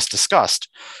that we just discussed.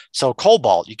 So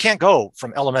cobalt, you can't go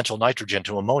from elemental nitrogen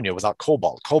to ammonia without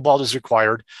cobalt. Cobalt is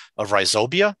required of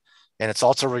rhizobia, and it's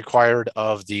also required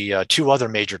of the two other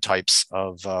major types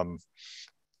of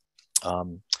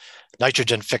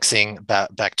nitrogen-fixing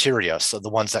bacteria. So the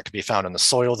ones that can be found in the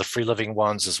soil, the free-living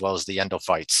ones, as well as the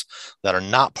endophytes that are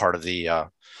not part of the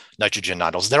nitrogen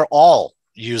nodules. They're all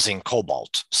using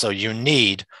cobalt. So you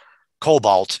need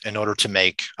cobalt in order to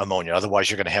make ammonia. Otherwise,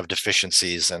 you're going to have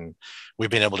deficiencies. And we've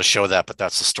been able to show that, but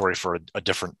that's a story for a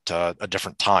different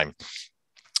time.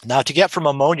 Now, to get from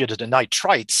ammonia to the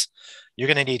nitrites, you're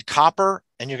going to need copper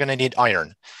and you're going to need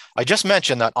iron. I just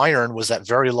mentioned that iron was at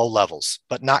very low levels,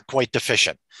 but not quite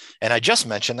deficient. And I just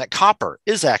mentioned that copper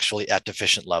is actually at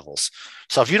deficient levels.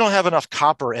 So if you don't have enough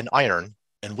copper and iron,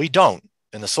 and we don't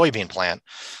in the soybean plant,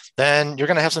 then you're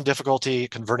going to have some difficulty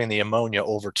converting the ammonia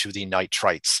over to the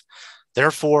nitrites.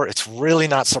 Therefore, it's really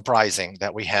not surprising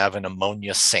that we have an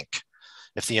ammonia sink.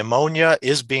 If the ammonia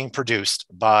is being produced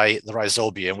by the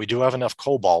rhizobia, and we do have enough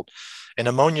cobalt, an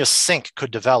ammonia sink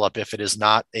could develop if it is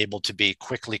not able to be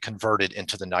quickly converted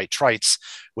into the nitrites,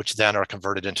 which then are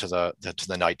converted into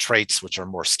the nitrates, which are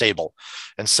more stable.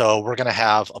 And so we're going to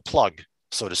have a plug,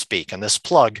 so to speak. And this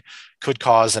plug could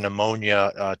cause an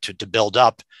ammonia to build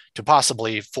up to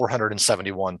possibly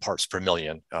 471 parts per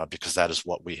million, because that is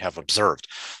what we have observed.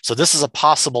 So this is a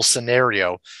possible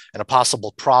scenario and a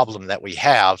possible problem that we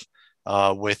have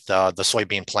with the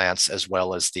soybean plants, as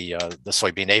well as the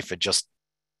soybean aphid just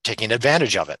taking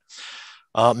advantage of it.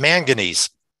 Manganese.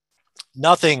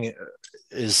 Nothing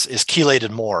is chelated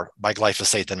more by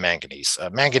glyphosate than manganese.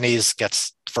 Manganese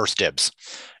gets first dibs.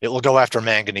 It will go after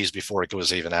manganese before it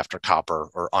goes even after copper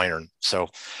or iron. So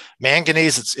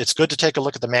manganese, it's good to take a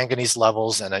look at the manganese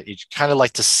levels, and you kind of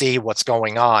like to see what's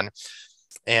going on.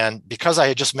 And because I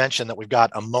had just mentioned that we've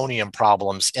got ammonium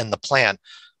problems in the plant,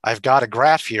 I've got a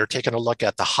graph here taking a look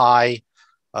at the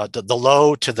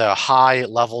low to the high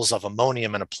levels of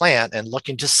ammonium in a plant and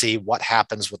looking to see what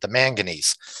happens with the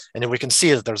manganese. And we can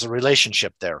see that there's a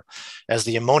relationship there. As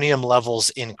the ammonium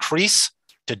levels increase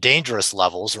to dangerous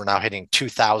levels, we're now hitting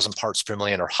 2,000 parts per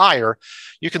million or higher,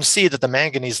 you can see that the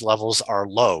manganese levels are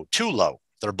low, too low.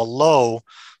 They're below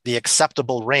the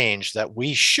acceptable range that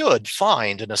we should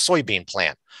find in a soybean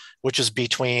plant, which is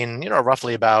between,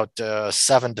 roughly about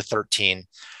 7 to 13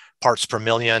 parts per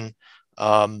million.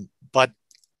 But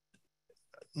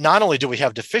not only do we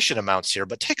have deficient amounts here,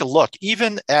 but take a look,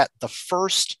 even at the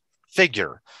first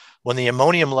figure, when the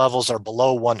ammonium levels are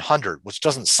below 100, which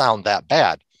doesn't sound that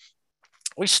bad,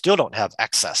 we still don't have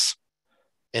excess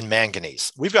in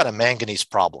manganese. We've got a manganese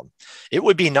problem. It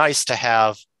would be nice to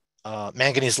have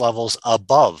manganese levels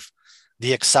above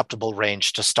the acceptable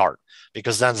range to start,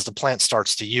 because then as the plant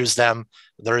starts to use them,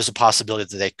 there is a possibility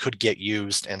that they could get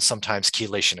used, and sometimes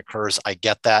chelation occurs. I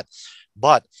get that.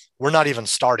 But we're not even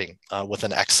starting with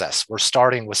an excess. We're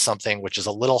starting with something which is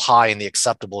a little high in the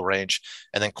acceptable range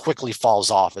and then quickly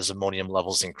falls off as ammonium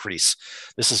levels increase.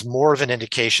 This is more of an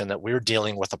indication that we're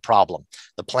dealing with a problem.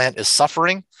 The plant is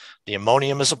suffering. The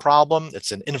ammonium is a problem.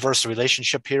 It's an inverse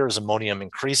relationship here. As ammonium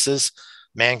increases,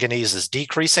 manganese is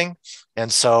decreasing. And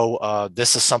so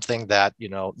this is something that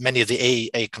many of the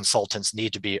AEA consultants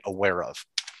need to be aware of.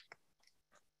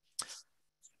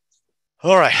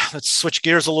 All right, let's switch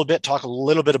gears a little bit, talk a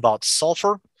little bit about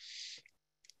sulfur.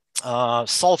 So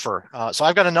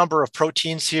I've got a number of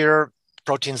proteins here,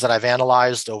 proteins that I've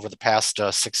analyzed over the past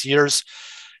 6 years.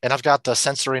 And I've got the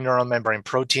sensory neuromembrane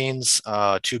proteins,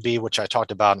 2B, which I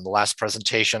talked about in the last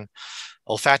presentation.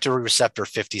 Olfactory receptor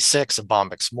 56 of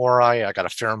Bombyx mori. I got a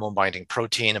pheromone binding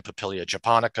protein in Papillia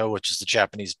japonica, which is the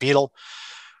Japanese beetle.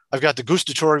 I've got the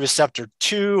gustatory receptor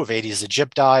 2 of Aedes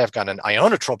aegypti. I've got an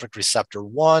ionotropic receptor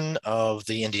 1 of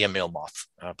the Indian meal moth,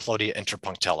 Plodia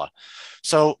interpunctella.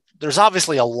 So there's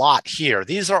obviously a lot here.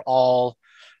 These are all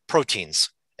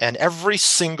proteins, and every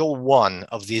single one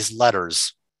of these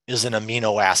letters is an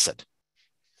amino acid.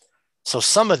 So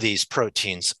some of these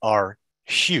proteins are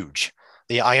huge.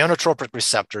 The ionotropic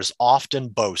receptors often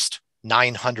boast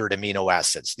 900 amino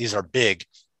acids. These are big,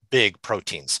 big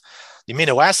proteins. The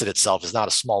amino acid itself is not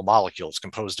a small molecule. It's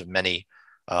composed of many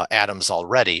atoms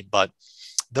already, but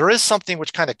there is something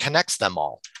which kind of connects them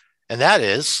all. And that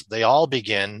is, they all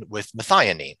begin with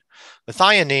methionine.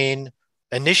 Methionine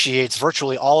initiates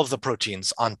virtually all of the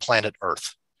proteins on planet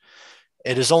Earth.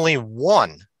 It is only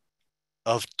one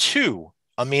of two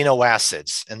amino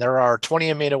acids, and there are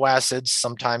 20 amino acids,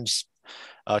 sometimes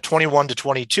 21 to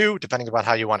 22, depending on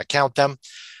how you want to count them,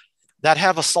 that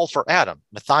have a sulfur atom.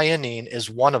 Methionine is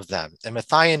one of them, and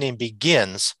methionine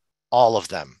begins all of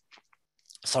them.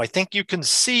 So I think you can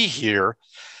see here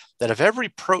that if every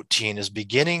protein is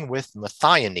beginning with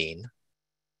methionine,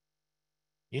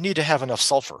 you need to have enough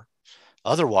sulfur.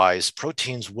 Otherwise,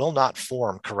 proteins will not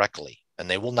form correctly, and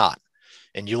they will not.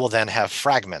 And you will then have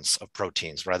fragments of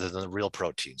proteins rather than the real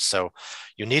proteins. So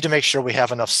you need to make sure we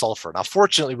have enough sulfur. Now,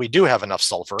 fortunately, we do have enough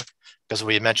sulfur because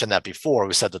we mentioned that before.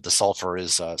 We said that the sulfur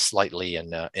is slightly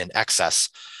in excess.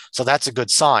 So that's a good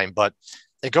sign, but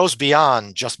it goes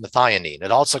beyond just methionine.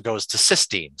 It also goes to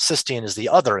cysteine. Cysteine is the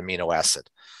other amino acid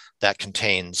that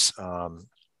contains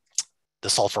the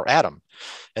sulfur atom.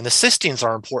 And the cysteines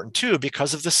are important too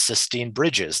because of the cysteine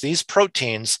bridges. These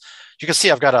proteins, you can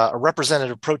see I've got a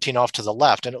representative protein off to the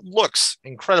left, and it looks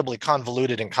incredibly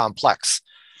convoluted and complex.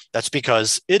 That's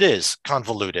because it is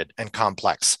convoluted and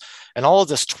complex. And all of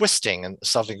this twisting and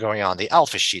stuff going on, the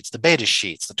alpha sheets, the beta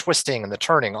sheets, the twisting and the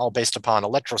turning, all based upon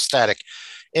electrostatic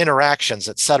interactions,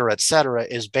 et cetera,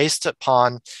 is based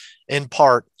upon, in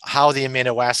part, how the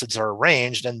amino acids are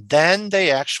arranged. And then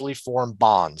they actually form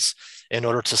bonds in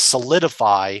order to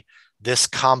solidify this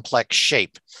complex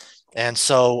shape. And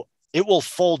so it will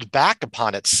fold back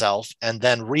upon itself and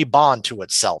then rebond to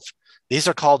itself. These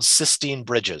are called cysteine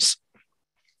bridges.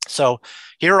 So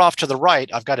here off to the right,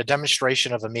 I've got a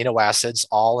demonstration of amino acids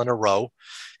all in a row,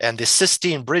 and the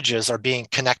cysteine bridges are being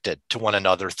connected to one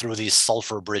another through these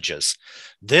sulfur bridges.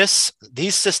 These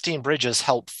cysteine bridges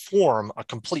help form a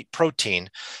complete protein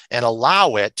and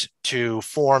allow it to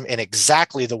form in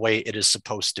exactly the way it is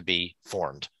supposed to be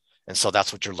formed. And so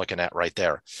that's what you're looking at right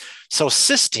there. So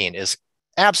cysteine is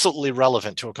absolutely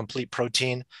relevant to a complete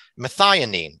protein.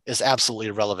 Methionine is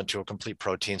absolutely relevant to a complete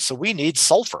protein. So we need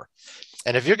sulfur.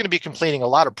 And if you're going to be completing a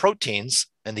lot of proteins,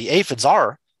 and the aphids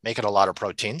are making a lot of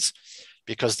proteins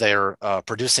because they're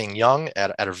producing young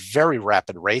at a very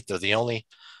rapid rate. They're the only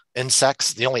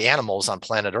insects, the only animals on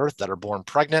planet Earth that are born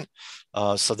pregnant.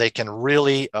 So they can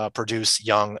really produce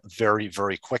young very,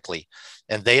 very quickly.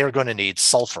 And they are going to need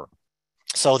sulfur.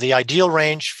 So the ideal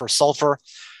range for sulfur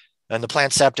and the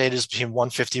plant sap data is between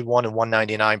 151 and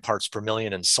 199 parts per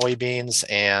million in soybeans.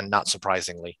 And not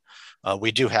surprisingly,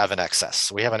 we do have an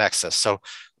excess. We have an excess. So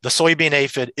the soybean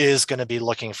aphid is going to be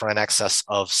looking for an excess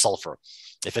of sulfur.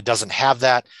 If it doesn't have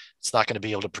that, it's not going to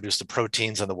be able to produce the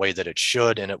proteins in the way that it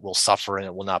should, and it will suffer and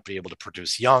it will not be able to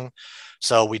produce young.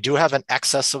 So we do have an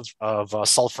excess of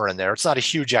sulfur in there. It's not a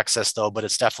huge excess though, but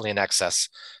it's definitely an excess.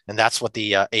 And that's what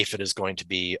the aphid is going to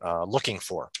be looking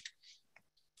for.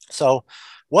 So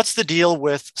what's the deal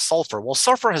with sulfur? Well,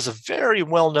 sulfur has a very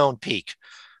well-known peak.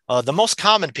 The most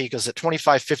common peak is at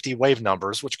 2550 wave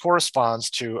numbers, which corresponds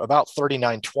to about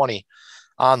 3920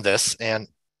 on this. And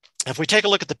if we take a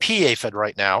look at the P aphid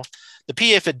right now, the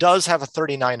P aphid does have a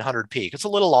 3900 peak. It's a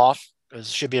little off. It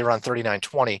should be around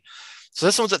 3920. So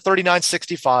this one's at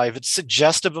 3965. It's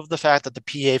suggestive of the fact that the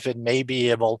P aphid may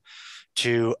be able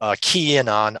to key in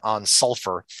on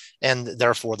sulfur and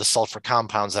therefore the sulfur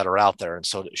compounds that are out there. And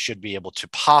so it should be able to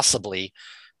possibly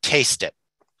taste it.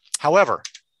 However,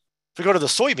 if we go to the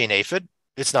soybean aphid,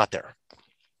 it's not there.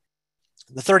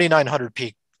 The 3900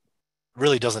 peak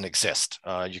really doesn't exist.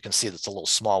 You can see that's a little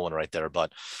small one right there,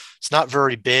 but it's not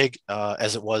very big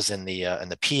as it was in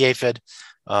the P aphid.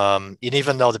 And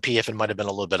even though the P aphid might have been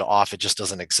a little bit off, it just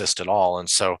doesn't exist at all. And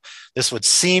so this would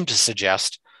seem to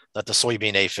suggest that the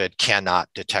soybean aphid cannot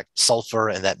detect sulfur,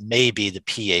 and that maybe the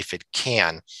P aphid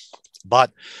can.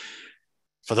 But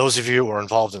for those of you who are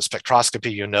involved in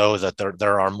spectroscopy, you know that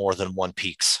there are more than one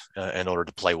peaks in order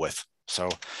to play with. So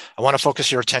I want to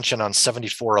focus your attention on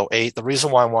 7408. The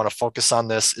reason why I want to focus on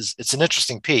this is it's an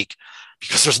interesting peak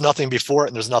because there's nothing before it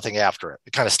and there's nothing after it.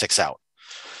 It kind of sticks out.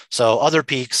 So other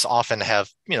peaks often have,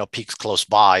 peaks close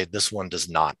by. This one does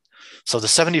not. So the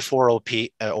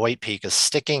 7408 peak is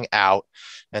sticking out,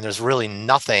 and there's really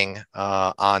nothing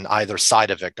on either side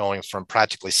of it, going from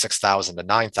practically 6,000 to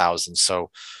 9,000. So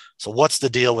what's the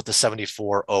deal with the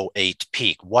 7408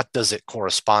 peak? What does it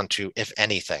correspond to, if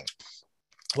anything?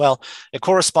 Well, it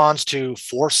corresponds to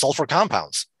 4 sulfur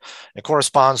compounds. It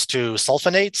corresponds to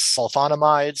sulfonates,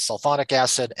 sulfonamides, sulfonic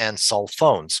acid, and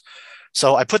sulfones.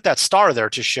 So I put that star there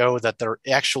to show that there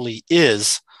actually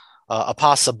is a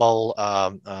possible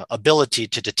ability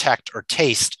to detect or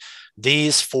taste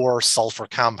these 4 sulfur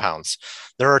compounds.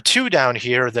 There are 2 down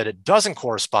here that it doesn't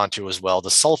correspond to as well, the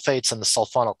sulfates and the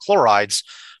sulfonyl chlorides,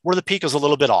 where the peak is a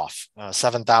little bit off,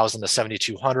 7,000 to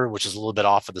 7,200, which is a little bit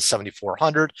off of the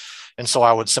 7,400. And so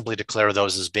I would simply declare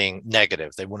those as being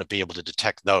negative. They wouldn't be able to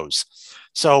detect those.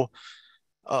 So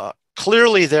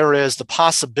clearly there is the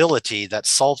possibility that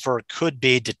sulfur could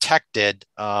be detected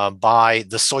by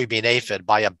the soybean aphid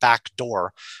by a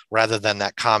backdoor rather than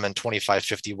that common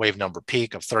 2550 wave number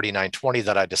peak of 3920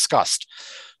 that I discussed.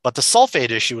 But the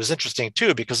sulfate issue is interesting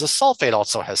too, because the sulfate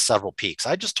also has several peaks.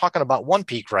 I'm just talking about one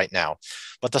peak right now,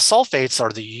 but the sulfates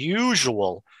are the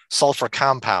usual sulfur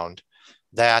compound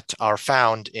that are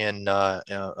found in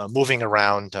moving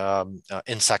around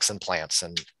insects and plants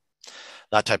and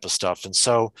that type of stuff. And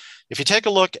so if you take a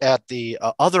look at the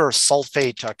other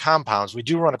sulfate compounds, we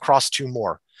do run across two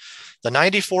more. The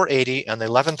 9480 and the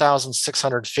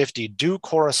 11,650 do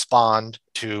correspond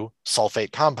to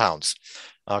sulfate compounds,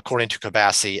 according to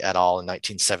Kabasi et al. In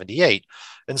 1978.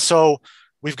 And so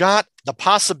we've got the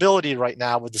possibility right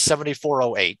now with the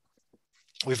 7408.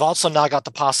 We've also now got the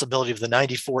possibility of the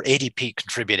 9480 peak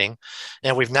contributing,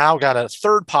 and we've now got a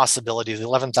third possibility of the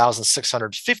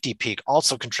 11,650 peak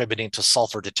also contributing to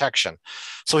sulfur detection.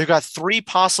 So we've got three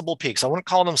possible peaks. I wouldn't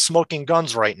call them smoking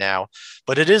guns right now,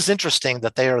 but it is interesting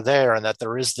that they are there and that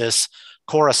there is this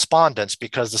correspondence,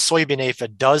 because the soybean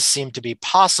aphid does seem to be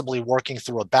possibly working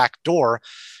through a back door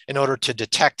in order to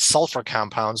detect sulfur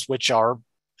compounds, which are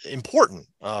important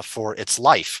for its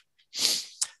life.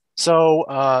 So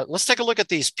let's take a look at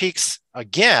these peaks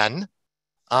again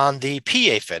on the P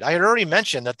aphid. I had already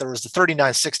mentioned that there was the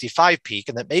 3965 peak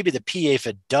and that maybe the P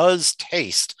aphid does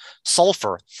taste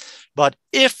sulfur. But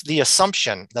if the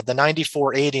assumption that the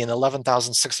 9480 and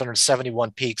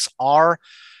 11,671 peaks are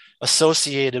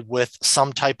associated with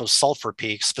some type of sulfur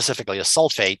peak, specifically a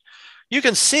sulfate, you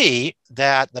can see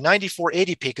that the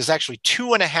 9480 peak is actually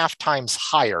 2.5 times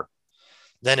higher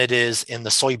than it is in the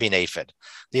soybean aphid.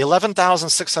 The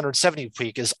 11,670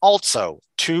 peak is also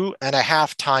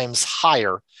 2.5 times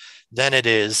higher than it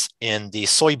is in the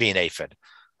soybean aphid.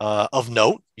 Of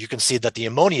note, you can see that the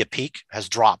ammonia peak has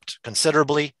dropped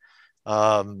considerably.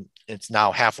 It's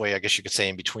now halfway, I guess you could say,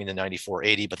 in between the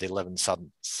 9480 but the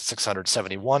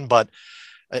 11,671. But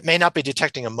it may not be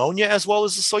detecting ammonia as well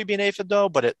as the soybean aphid though,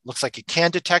 but it looks like it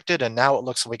can detect it. And now it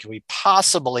looks like we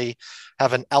possibly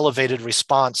have an elevated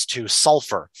response to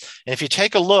sulfur. And if you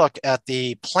take a look at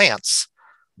the plants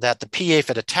that the P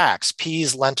aphid attacks,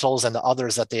 peas, lentils, and the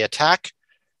others that they attack,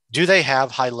 do they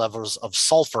have high levels of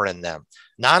sulfur in them?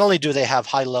 Not only do they have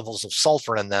high levels of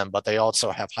sulfur in them, but they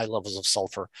also have high levels of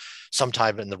sulfur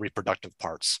sometime in the reproductive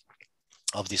parts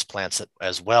of these plants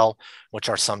as well, which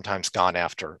are sometimes gone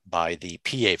after by the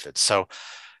P aphids. So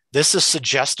this is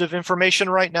suggestive information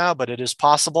right now, but it is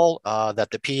possible that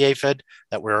the P aphid,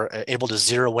 that we're able to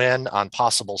zero in on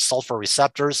possible sulfur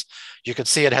receptors. You can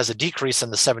see it has a decrease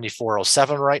in the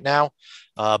 7407 right now,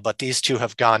 but these two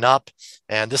have gone up.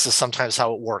 And this is sometimes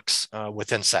how it works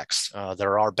with insects.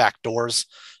 There are back doors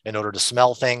in order to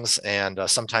smell things, and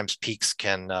sometimes peaks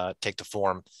can take the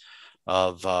form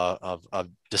of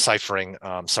deciphering,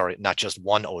 not just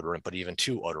one odorant, but even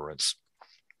two odorants.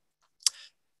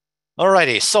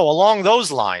 Alrighty, so along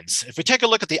those lines, if we take a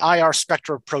look at the IR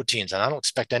spectra of proteins, and I don't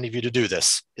expect any of you to do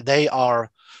this, they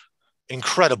are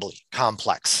incredibly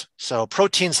complex. So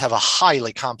proteins have a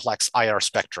highly complex IR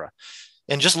spectra.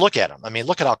 And just look at them. I mean,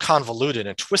 look at how convoluted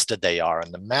and twisted they are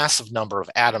and the massive number of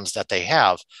atoms that they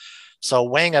have. So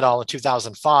Wang et al. In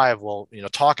 2005 will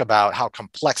talk about how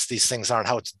complex these things are and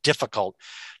how it's difficult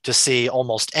to see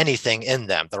almost anything in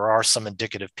them. There are some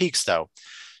indicative peaks though.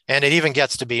 And it even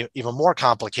gets to be even more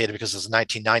complicated because there's a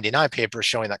 1999 paper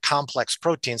showing that complex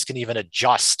proteins can even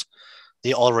adjust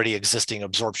the already existing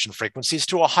absorption frequencies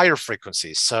to a higher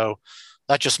frequency. So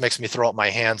that just makes me throw up my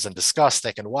hands in disgust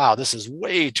thinking, wow, this is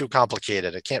way too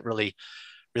complicated. I can't really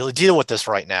deal with this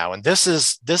right now. And this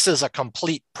is a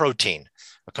complete protein.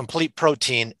 A complete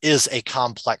protein is a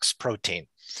complex protein.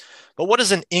 But what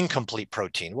is an incomplete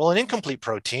protein? Well, an incomplete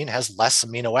protein has less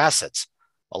amino acids,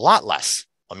 a lot less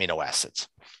amino acids.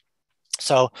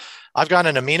 So I've got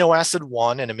an amino acid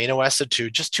 1 and amino acid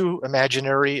 2, just two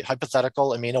imaginary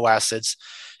hypothetical amino acids,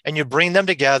 and you bring them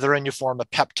together and you form a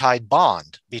peptide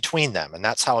bond between them. And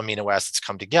that's how amino acids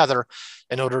come together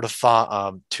in order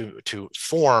to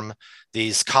form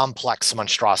these complex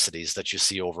monstrosities that you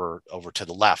see over to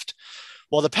the left.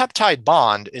 Well, the peptide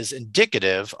bond is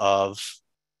indicative of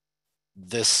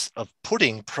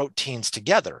putting proteins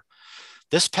together.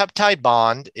 This peptide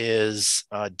bond is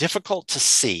difficult to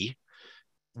see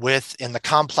in the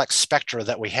complex spectra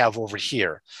that we have over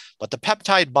here. But the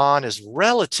peptide bond is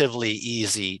relatively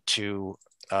easy to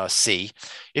see.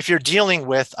 If you're dealing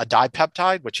with a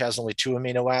dipeptide, which has only 2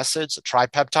 amino acids, a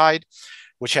tripeptide,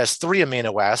 which has 3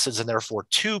 amino acids and therefore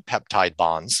 2 peptide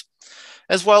bonds,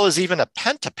 as well as even a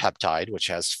pentapeptide, which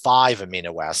has 5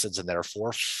 amino acids and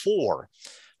therefore 4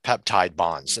 peptide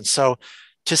bonds. And so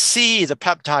to see the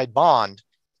peptide bond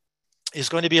is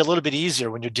going to be a little bit easier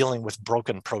when you're dealing with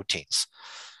broken proteins.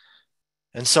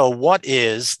 And so what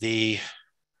is the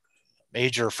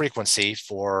major frequency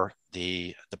for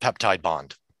the peptide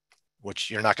bond, which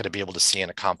you're not going to be able to see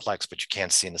in a complex, but you can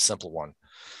see in the simple one?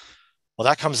 Well,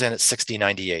 that comes in at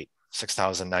 6098,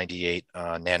 6098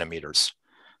 nanometers.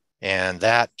 And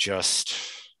that just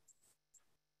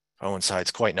coincides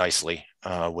quite nicely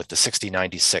with the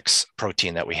 6096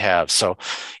 protein that we have. So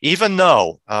even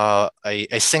though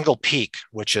a single peak,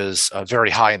 which is very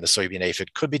high in the soybean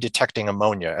aphid, could be detecting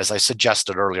ammonia, as I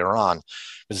suggested earlier on,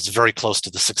 because it's very close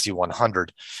to the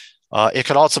 6100, it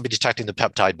could also be detecting the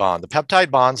peptide bond. The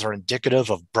peptide bonds are indicative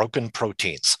of broken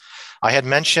proteins. I had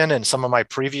mentioned in some of my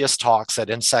previous talks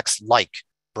that insects like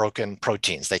broken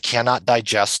proteins. They cannot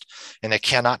digest and they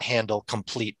cannot handle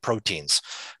complete proteins.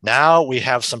 Now we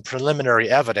have some preliminary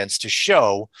evidence to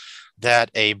show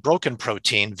that a broken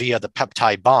protein via the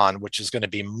peptide bond, which is going to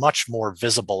be much more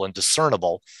visible and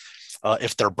discernible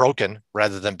if they're broken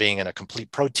rather than being in a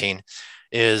complete protein,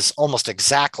 is almost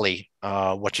exactly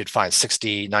what you'd find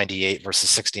 6098 versus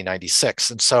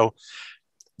 6096. And so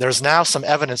there's now some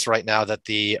evidence right now that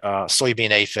the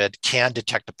soybean aphid can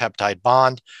detect a peptide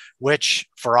bond, which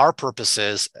for our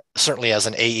purposes, certainly as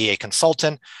an AEA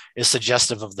consultant, is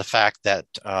suggestive of the fact that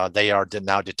they are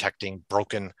now detecting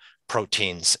broken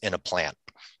proteins in a plant.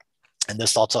 And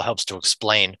this also helps to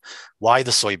explain why the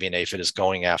soybean aphid is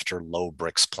going after low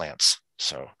Brix plants.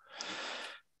 So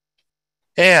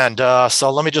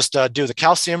let me just do the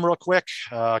calcium real quick.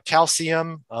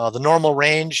 Calcium, the normal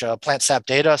range, plant sap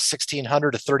data,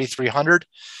 1600 to 3300.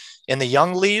 In the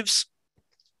young leaves,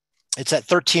 it's at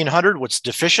 1300, which is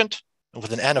deficient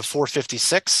with an N of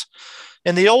 456.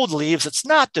 In the old leaves, it's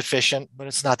not deficient, but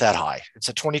it's not that high. It's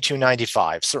at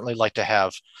 2295. Certainly like to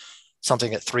have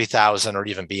something at 3000 or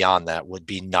even beyond that would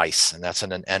be nice. And that's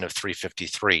an N of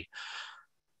 353.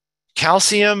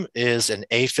 Calcium is an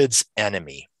aphid's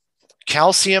enemy.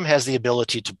 Calcium has the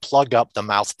ability to plug up the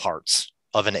mouth parts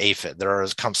of an aphid. There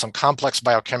is some complex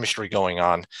biochemistry going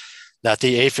on that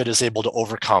the aphid is able to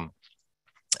overcome.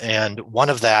 And one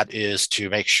of that is to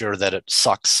make sure that it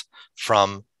sucks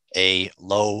from a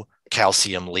low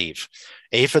calcium leaf.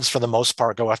 Aphids, for the most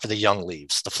part, go after the young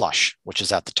leaves, the flush, which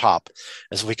is at the top.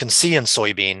 As we can see in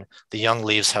soybean, the young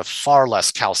leaves have far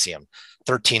less calcium,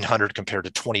 1300 compared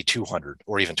to 2200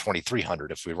 or even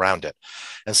 2300 if we round it.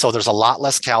 And so there's a lot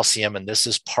less calcium, and this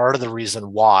is part of the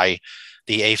reason why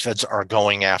the aphids are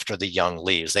going after the young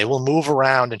leaves. They will move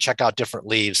around and check out different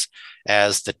leaves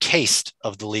as the taste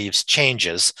of the leaves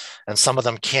changes, and some of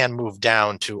them can move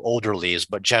down to older leaves,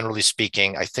 but generally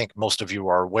speaking, I think most of you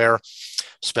are aware,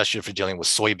 especially if you're dealing with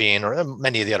soybean or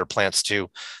many of the other plants too,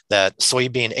 that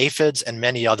soybean aphids and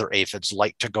many other aphids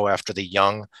like to go after the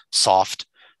young, soft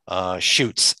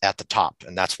shoots at the top,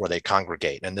 and that's where they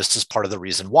congregate. And this is part of the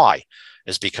reason why,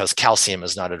 is because calcium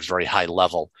is not at a very high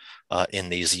level in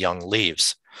these young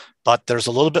leaves. But there's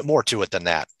a little bit more to it than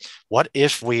that. What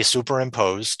if we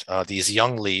superimposed these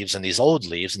young leaves and these old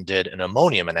leaves and did an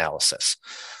ammonium analysis?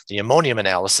 The ammonium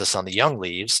analysis on the young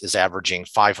leaves is averaging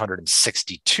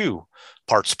 562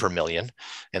 parts per million.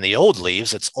 In the old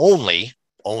leaves, it's only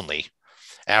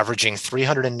averaging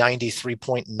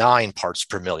 393.9 parts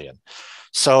per million.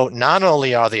 So not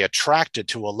only are they attracted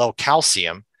to a low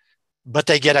calcium, but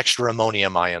they get extra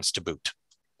ammonium ions to boot.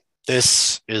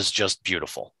 This is just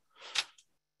beautiful.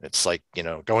 It's like,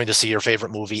 going to see your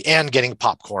favorite movie and getting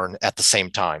popcorn at the same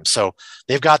time. So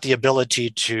they've got the ability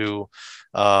to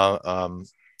go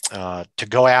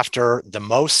after the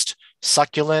most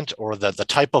succulent or the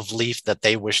type of leaf that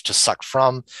they wish to suck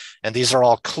from. And these are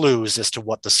all clues as to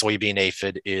what the soybean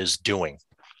aphid is doing.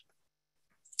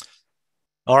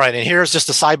 All right, and here's just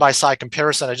a side-by-side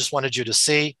comparison. I just wanted you to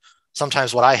see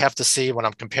sometimes what I have to see when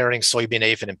I'm comparing soybean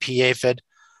aphid and pea aphid.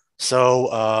 So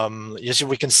as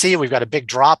we can see, we've got a big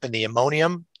drop in the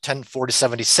ammonium,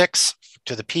 104076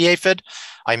 to the pea aphid.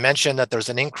 I mentioned that there's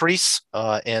an increase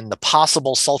in the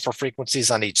possible sulfur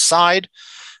frequencies on each side.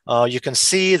 You can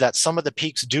see that some of the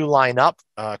peaks do line up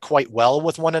quite well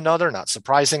with one another, not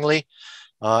surprisingly.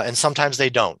 And sometimes they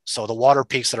don't. So the water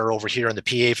peaks that are over here in the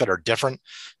pea aphid are different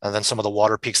than some of the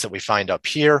water peaks that we find up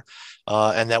here.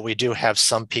 And that we do have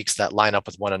some peaks that line up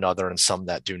with one another and some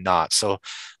that do not. So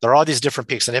there are all these different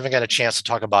peaks, and I haven't got a chance to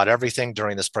talk about everything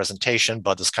during this presentation,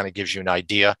 but this kind of gives you an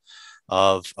idea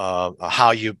of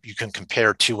how you can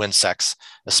compare two insects,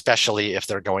 especially if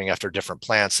they're going after different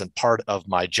plants. And part of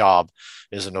my job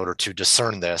is in order to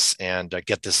discern this and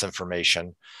get this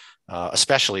information,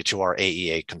 especially to our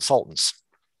AEA consultants.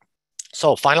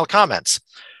 So final comments.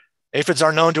 Aphids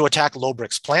are known to attack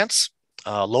low-Brix plants.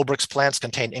 Low-Brix plants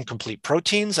contain incomplete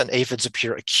proteins, and aphids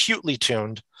appear acutely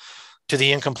tuned to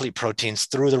the incomplete proteins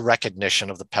through the recognition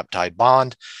of the peptide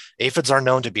bond. Aphids are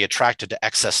known to be attracted to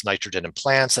excess nitrogen in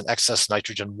plants, and excess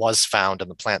nitrogen was found in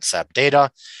the plant sap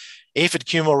data. Aphid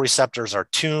chemoreceptors are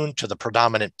tuned to the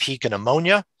predominant peak in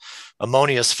ammonia.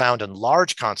 Ammonia is found in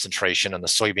large concentration in the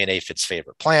soybean aphid's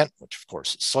favorite plant, which of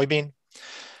course is soybean.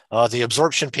 The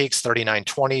absorption peaks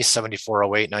 3920,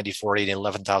 7408, 9480, and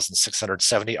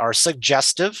 11,670 are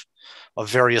suggestive of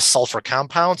various sulfur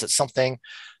compounds. It's something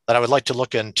that I would like to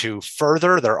look into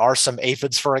further. There are some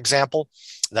aphids, for example,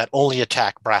 that only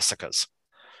attack brassicas,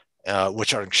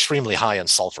 which are extremely high in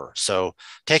sulfur. So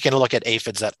taking a look at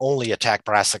aphids that only attack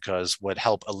brassicas would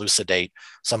help elucidate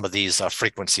some of these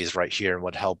frequencies right here, and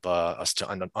would help us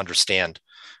to understand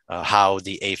how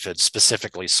the aphid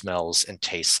specifically smells and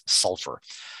tastes sulfur.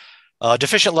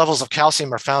 Deficient levels of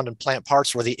calcium are found in plant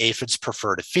parts where the aphids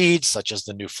prefer to feed, such as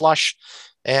the new flush,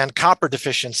 and copper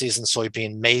deficiencies in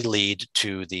soybean may lead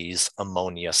to these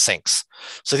ammonia sinks.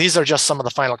 So these are just some of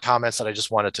the final comments that I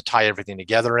just wanted to tie everything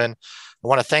together in. I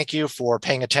want to thank you for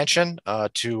paying attention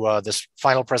to this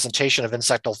final presentation of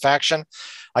insect olfaction.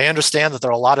 I understand that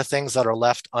there are a lot of things that are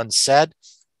left unsaid.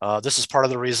 This is part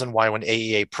of the reason why when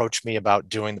AEA approached me about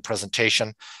doing the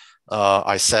presentation,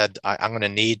 I said I'm going to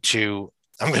need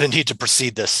to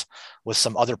proceed this with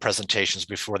some other presentations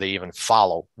before they even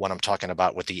follow what I'm talking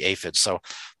about with the aphids. So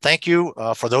thank you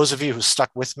for those of you who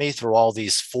stuck with me through all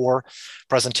these 4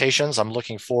 presentations. I'm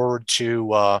looking forward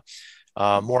to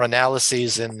more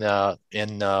analyses in the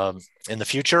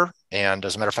future. And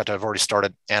as a matter of fact, I've already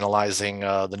started analyzing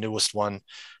the newest one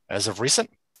as of recent.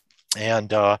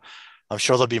 And I'm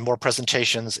sure there'll be more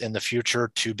presentations in the future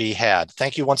to be had.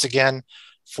 Thank you once again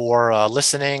for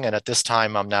listening. And at this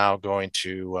time, I'm now going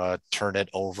to turn it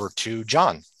over to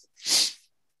John.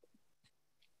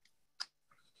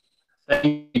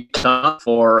 Thank you, Tom,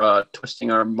 for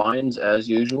twisting our minds as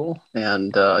usual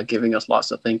and giving us lots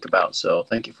to think about. So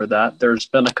thank you for that. There's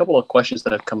been a couple of questions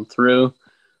that have come through.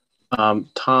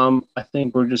 Tom, I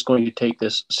think we're just going to take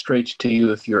this straight to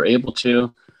you if you're able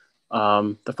to.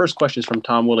 The first question is from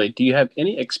Tom Willie. Do you have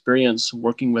any experience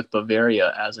working with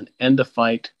Bavaria as an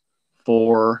endophyte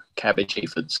for cabbage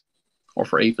aphids or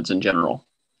for aphids in general?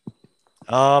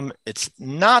 It's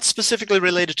not specifically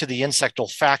related to the insect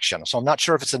olfaction. So I'm not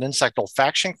sure if it's an insect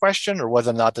olfaction question or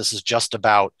whether or not this is just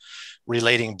about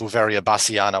relating Bavaria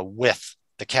bassiana with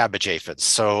the cabbage aphids.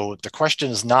 So the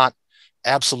question is not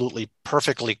absolutely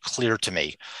perfectly clear to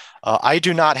me. I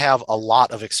do not have a lot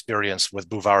of experience with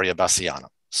Bavaria bassiana.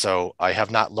 So I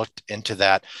have not looked into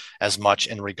that as much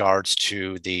in regards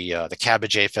to the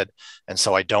cabbage aphid. And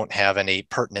so I don't have any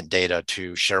pertinent data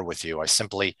to share with you. I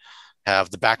simply have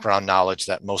the background knowledge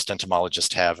that most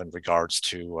entomologists have in regards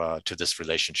to this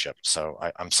relationship. So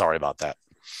I'm sorry about that.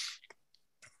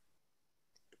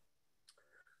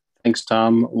 Thanks,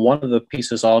 Tom. One of the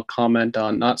pieces I'll comment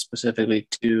on, not specifically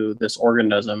to this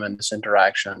organism and this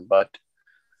interaction, but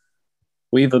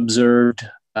we've observed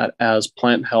that as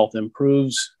plant health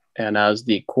improves and as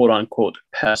the quote-unquote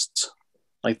pests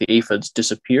like the aphids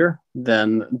disappear,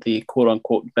 then the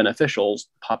quote-unquote beneficials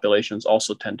populations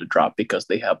also tend to drop because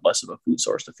they have less of a food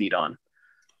source to feed on.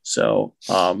 So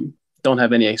don't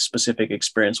have any specific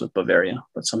experience with Bavaria,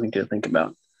 but something to think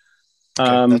about.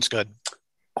 Okay, that's good.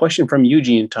 Question from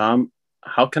Eugene, Tom.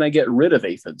 How can I get rid of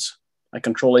aphids? I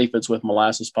control aphids with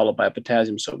molasses followed by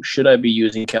potassium. So should I be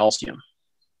using calcium?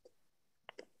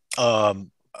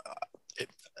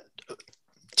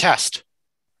 Test.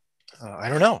 I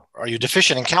don't know. Are you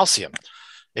deficient in calcium?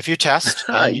 If you test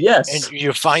and, yes, and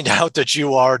you find out that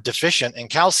you are deficient in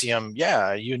calcium,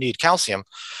 yeah, you need calcium.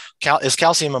 Is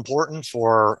calcium important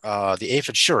for the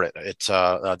aphids? Sure.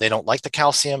 They don't like the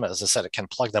calcium. As I said, it can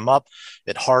plug them up.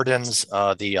 It hardens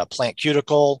the plant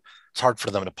cuticle. It's hard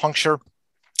for them to puncture.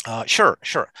 Sure.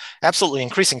 Absolutely.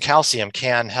 Increasing calcium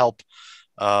can help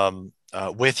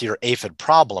with your aphid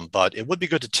problem, but it would be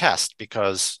good to test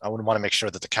because I would want to make sure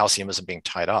that the calcium isn't being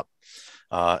tied up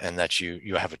and that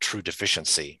you have a true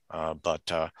deficiency.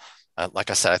 But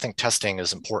like I said, I think testing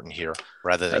is important here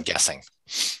rather than guessing.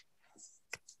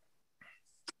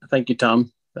 Thank you,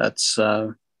 Tom. That's,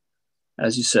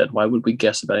 as you said, why would we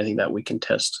guess about anything that we can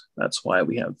test? That's why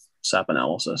we have SAP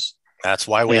analysis. That's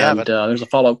why we have it. There's a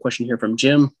follow-up question here from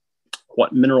Jim.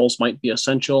 What minerals might be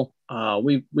essential?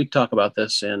 We talk about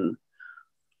this in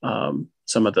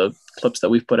some of the clips that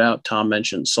we've put out, Tom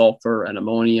mentioned sulfur and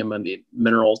ammonium and the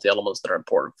minerals, the elements that are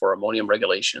important for ammonium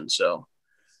regulation. So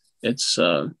it's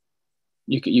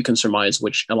you can surmise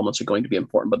which elements are going to be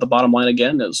important. But the bottom line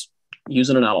again is use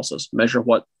an analysis, measure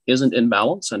what isn't in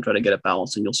balance, and try to get it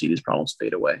balanced, and you'll see these problems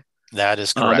fade away. That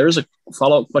is correct. There's a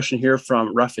follow-up question here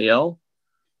from Raphael.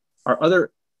 Are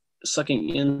other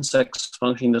sucking insects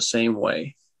functioning the same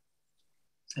way?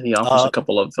 And he offers a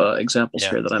couple of examples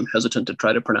here that I'm hesitant to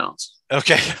try to pronounce.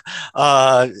 Okay.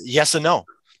 Yes and no.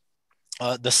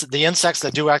 The insects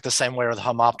that do act the same way are the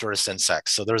Homopterous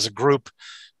insects. So there's a group,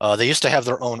 they used to have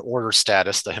their own order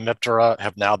status. The Hemiptera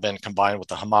have now been combined with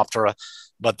the Homoptera,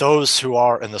 but those who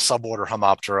are in the suborder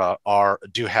Homoptera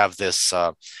do have this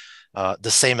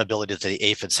the same ability that the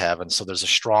aphids have. And so there's a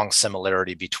strong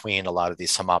similarity between a lot of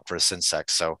these Homopterous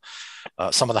insects. So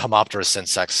some of the Homopterous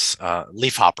insects,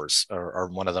 leafhoppers are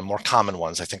one of the more common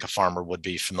ones I think a farmer would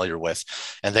be familiar with.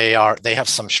 And they have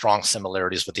some strong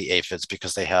similarities with the aphids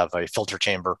because they have a filter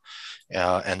chamber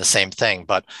and the same thing.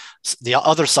 But the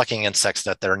other sucking insects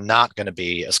that they're not going to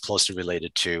be as closely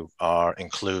related to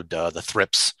include the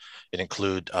thrips. It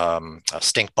include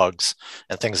stink bugs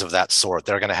and things of that sort.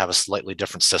 They're going to have a slightly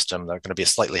different system. They're going to be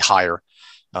slightly higher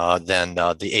than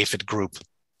the aphid group.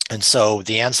 And so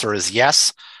the answer is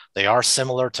yes, they are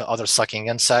similar to other sucking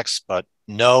insects, but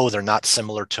no, they're not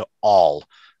similar to all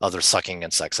other sucking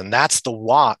insects. And that's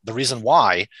the reason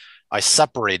why I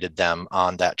separated them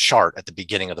on that chart at the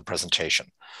beginning of the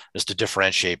presentation, is to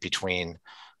differentiate between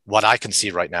what I can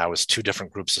see right now is two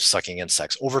different groups of sucking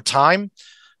insects. Over time,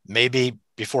 maybe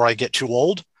before I get too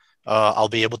old, I'll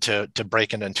be able to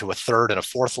break it into a third and a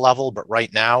fourth level. But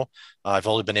right now, I've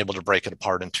only been able to break it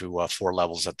apart into 4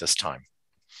 levels at this time.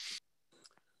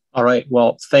 All right.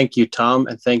 Well, thank you, Tom.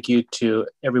 And thank you to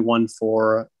everyone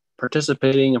for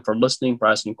participating and for listening, for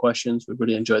asking questions. We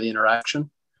really enjoy the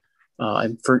interaction.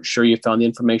 I'm sure you found the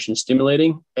information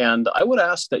stimulating. And I would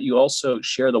ask that you also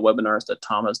share the webinars that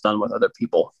Tom has done with other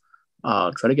people.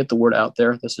 Try to get the word out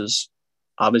there. This is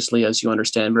obviously, as you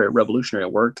understand, very revolutionary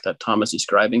work that Tom is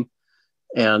describing,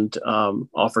 and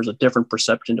offers a different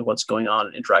perception to what's going on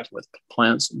and interacting with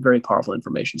plants. Very powerful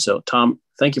information. So Tom,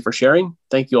 thank you for sharing.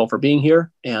 Thank you all for being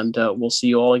here, and we'll see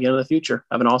you all again in the future.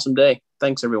 Have an awesome day.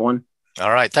 Thanks, everyone.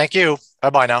 All right. Thank you.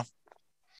 Bye-bye now.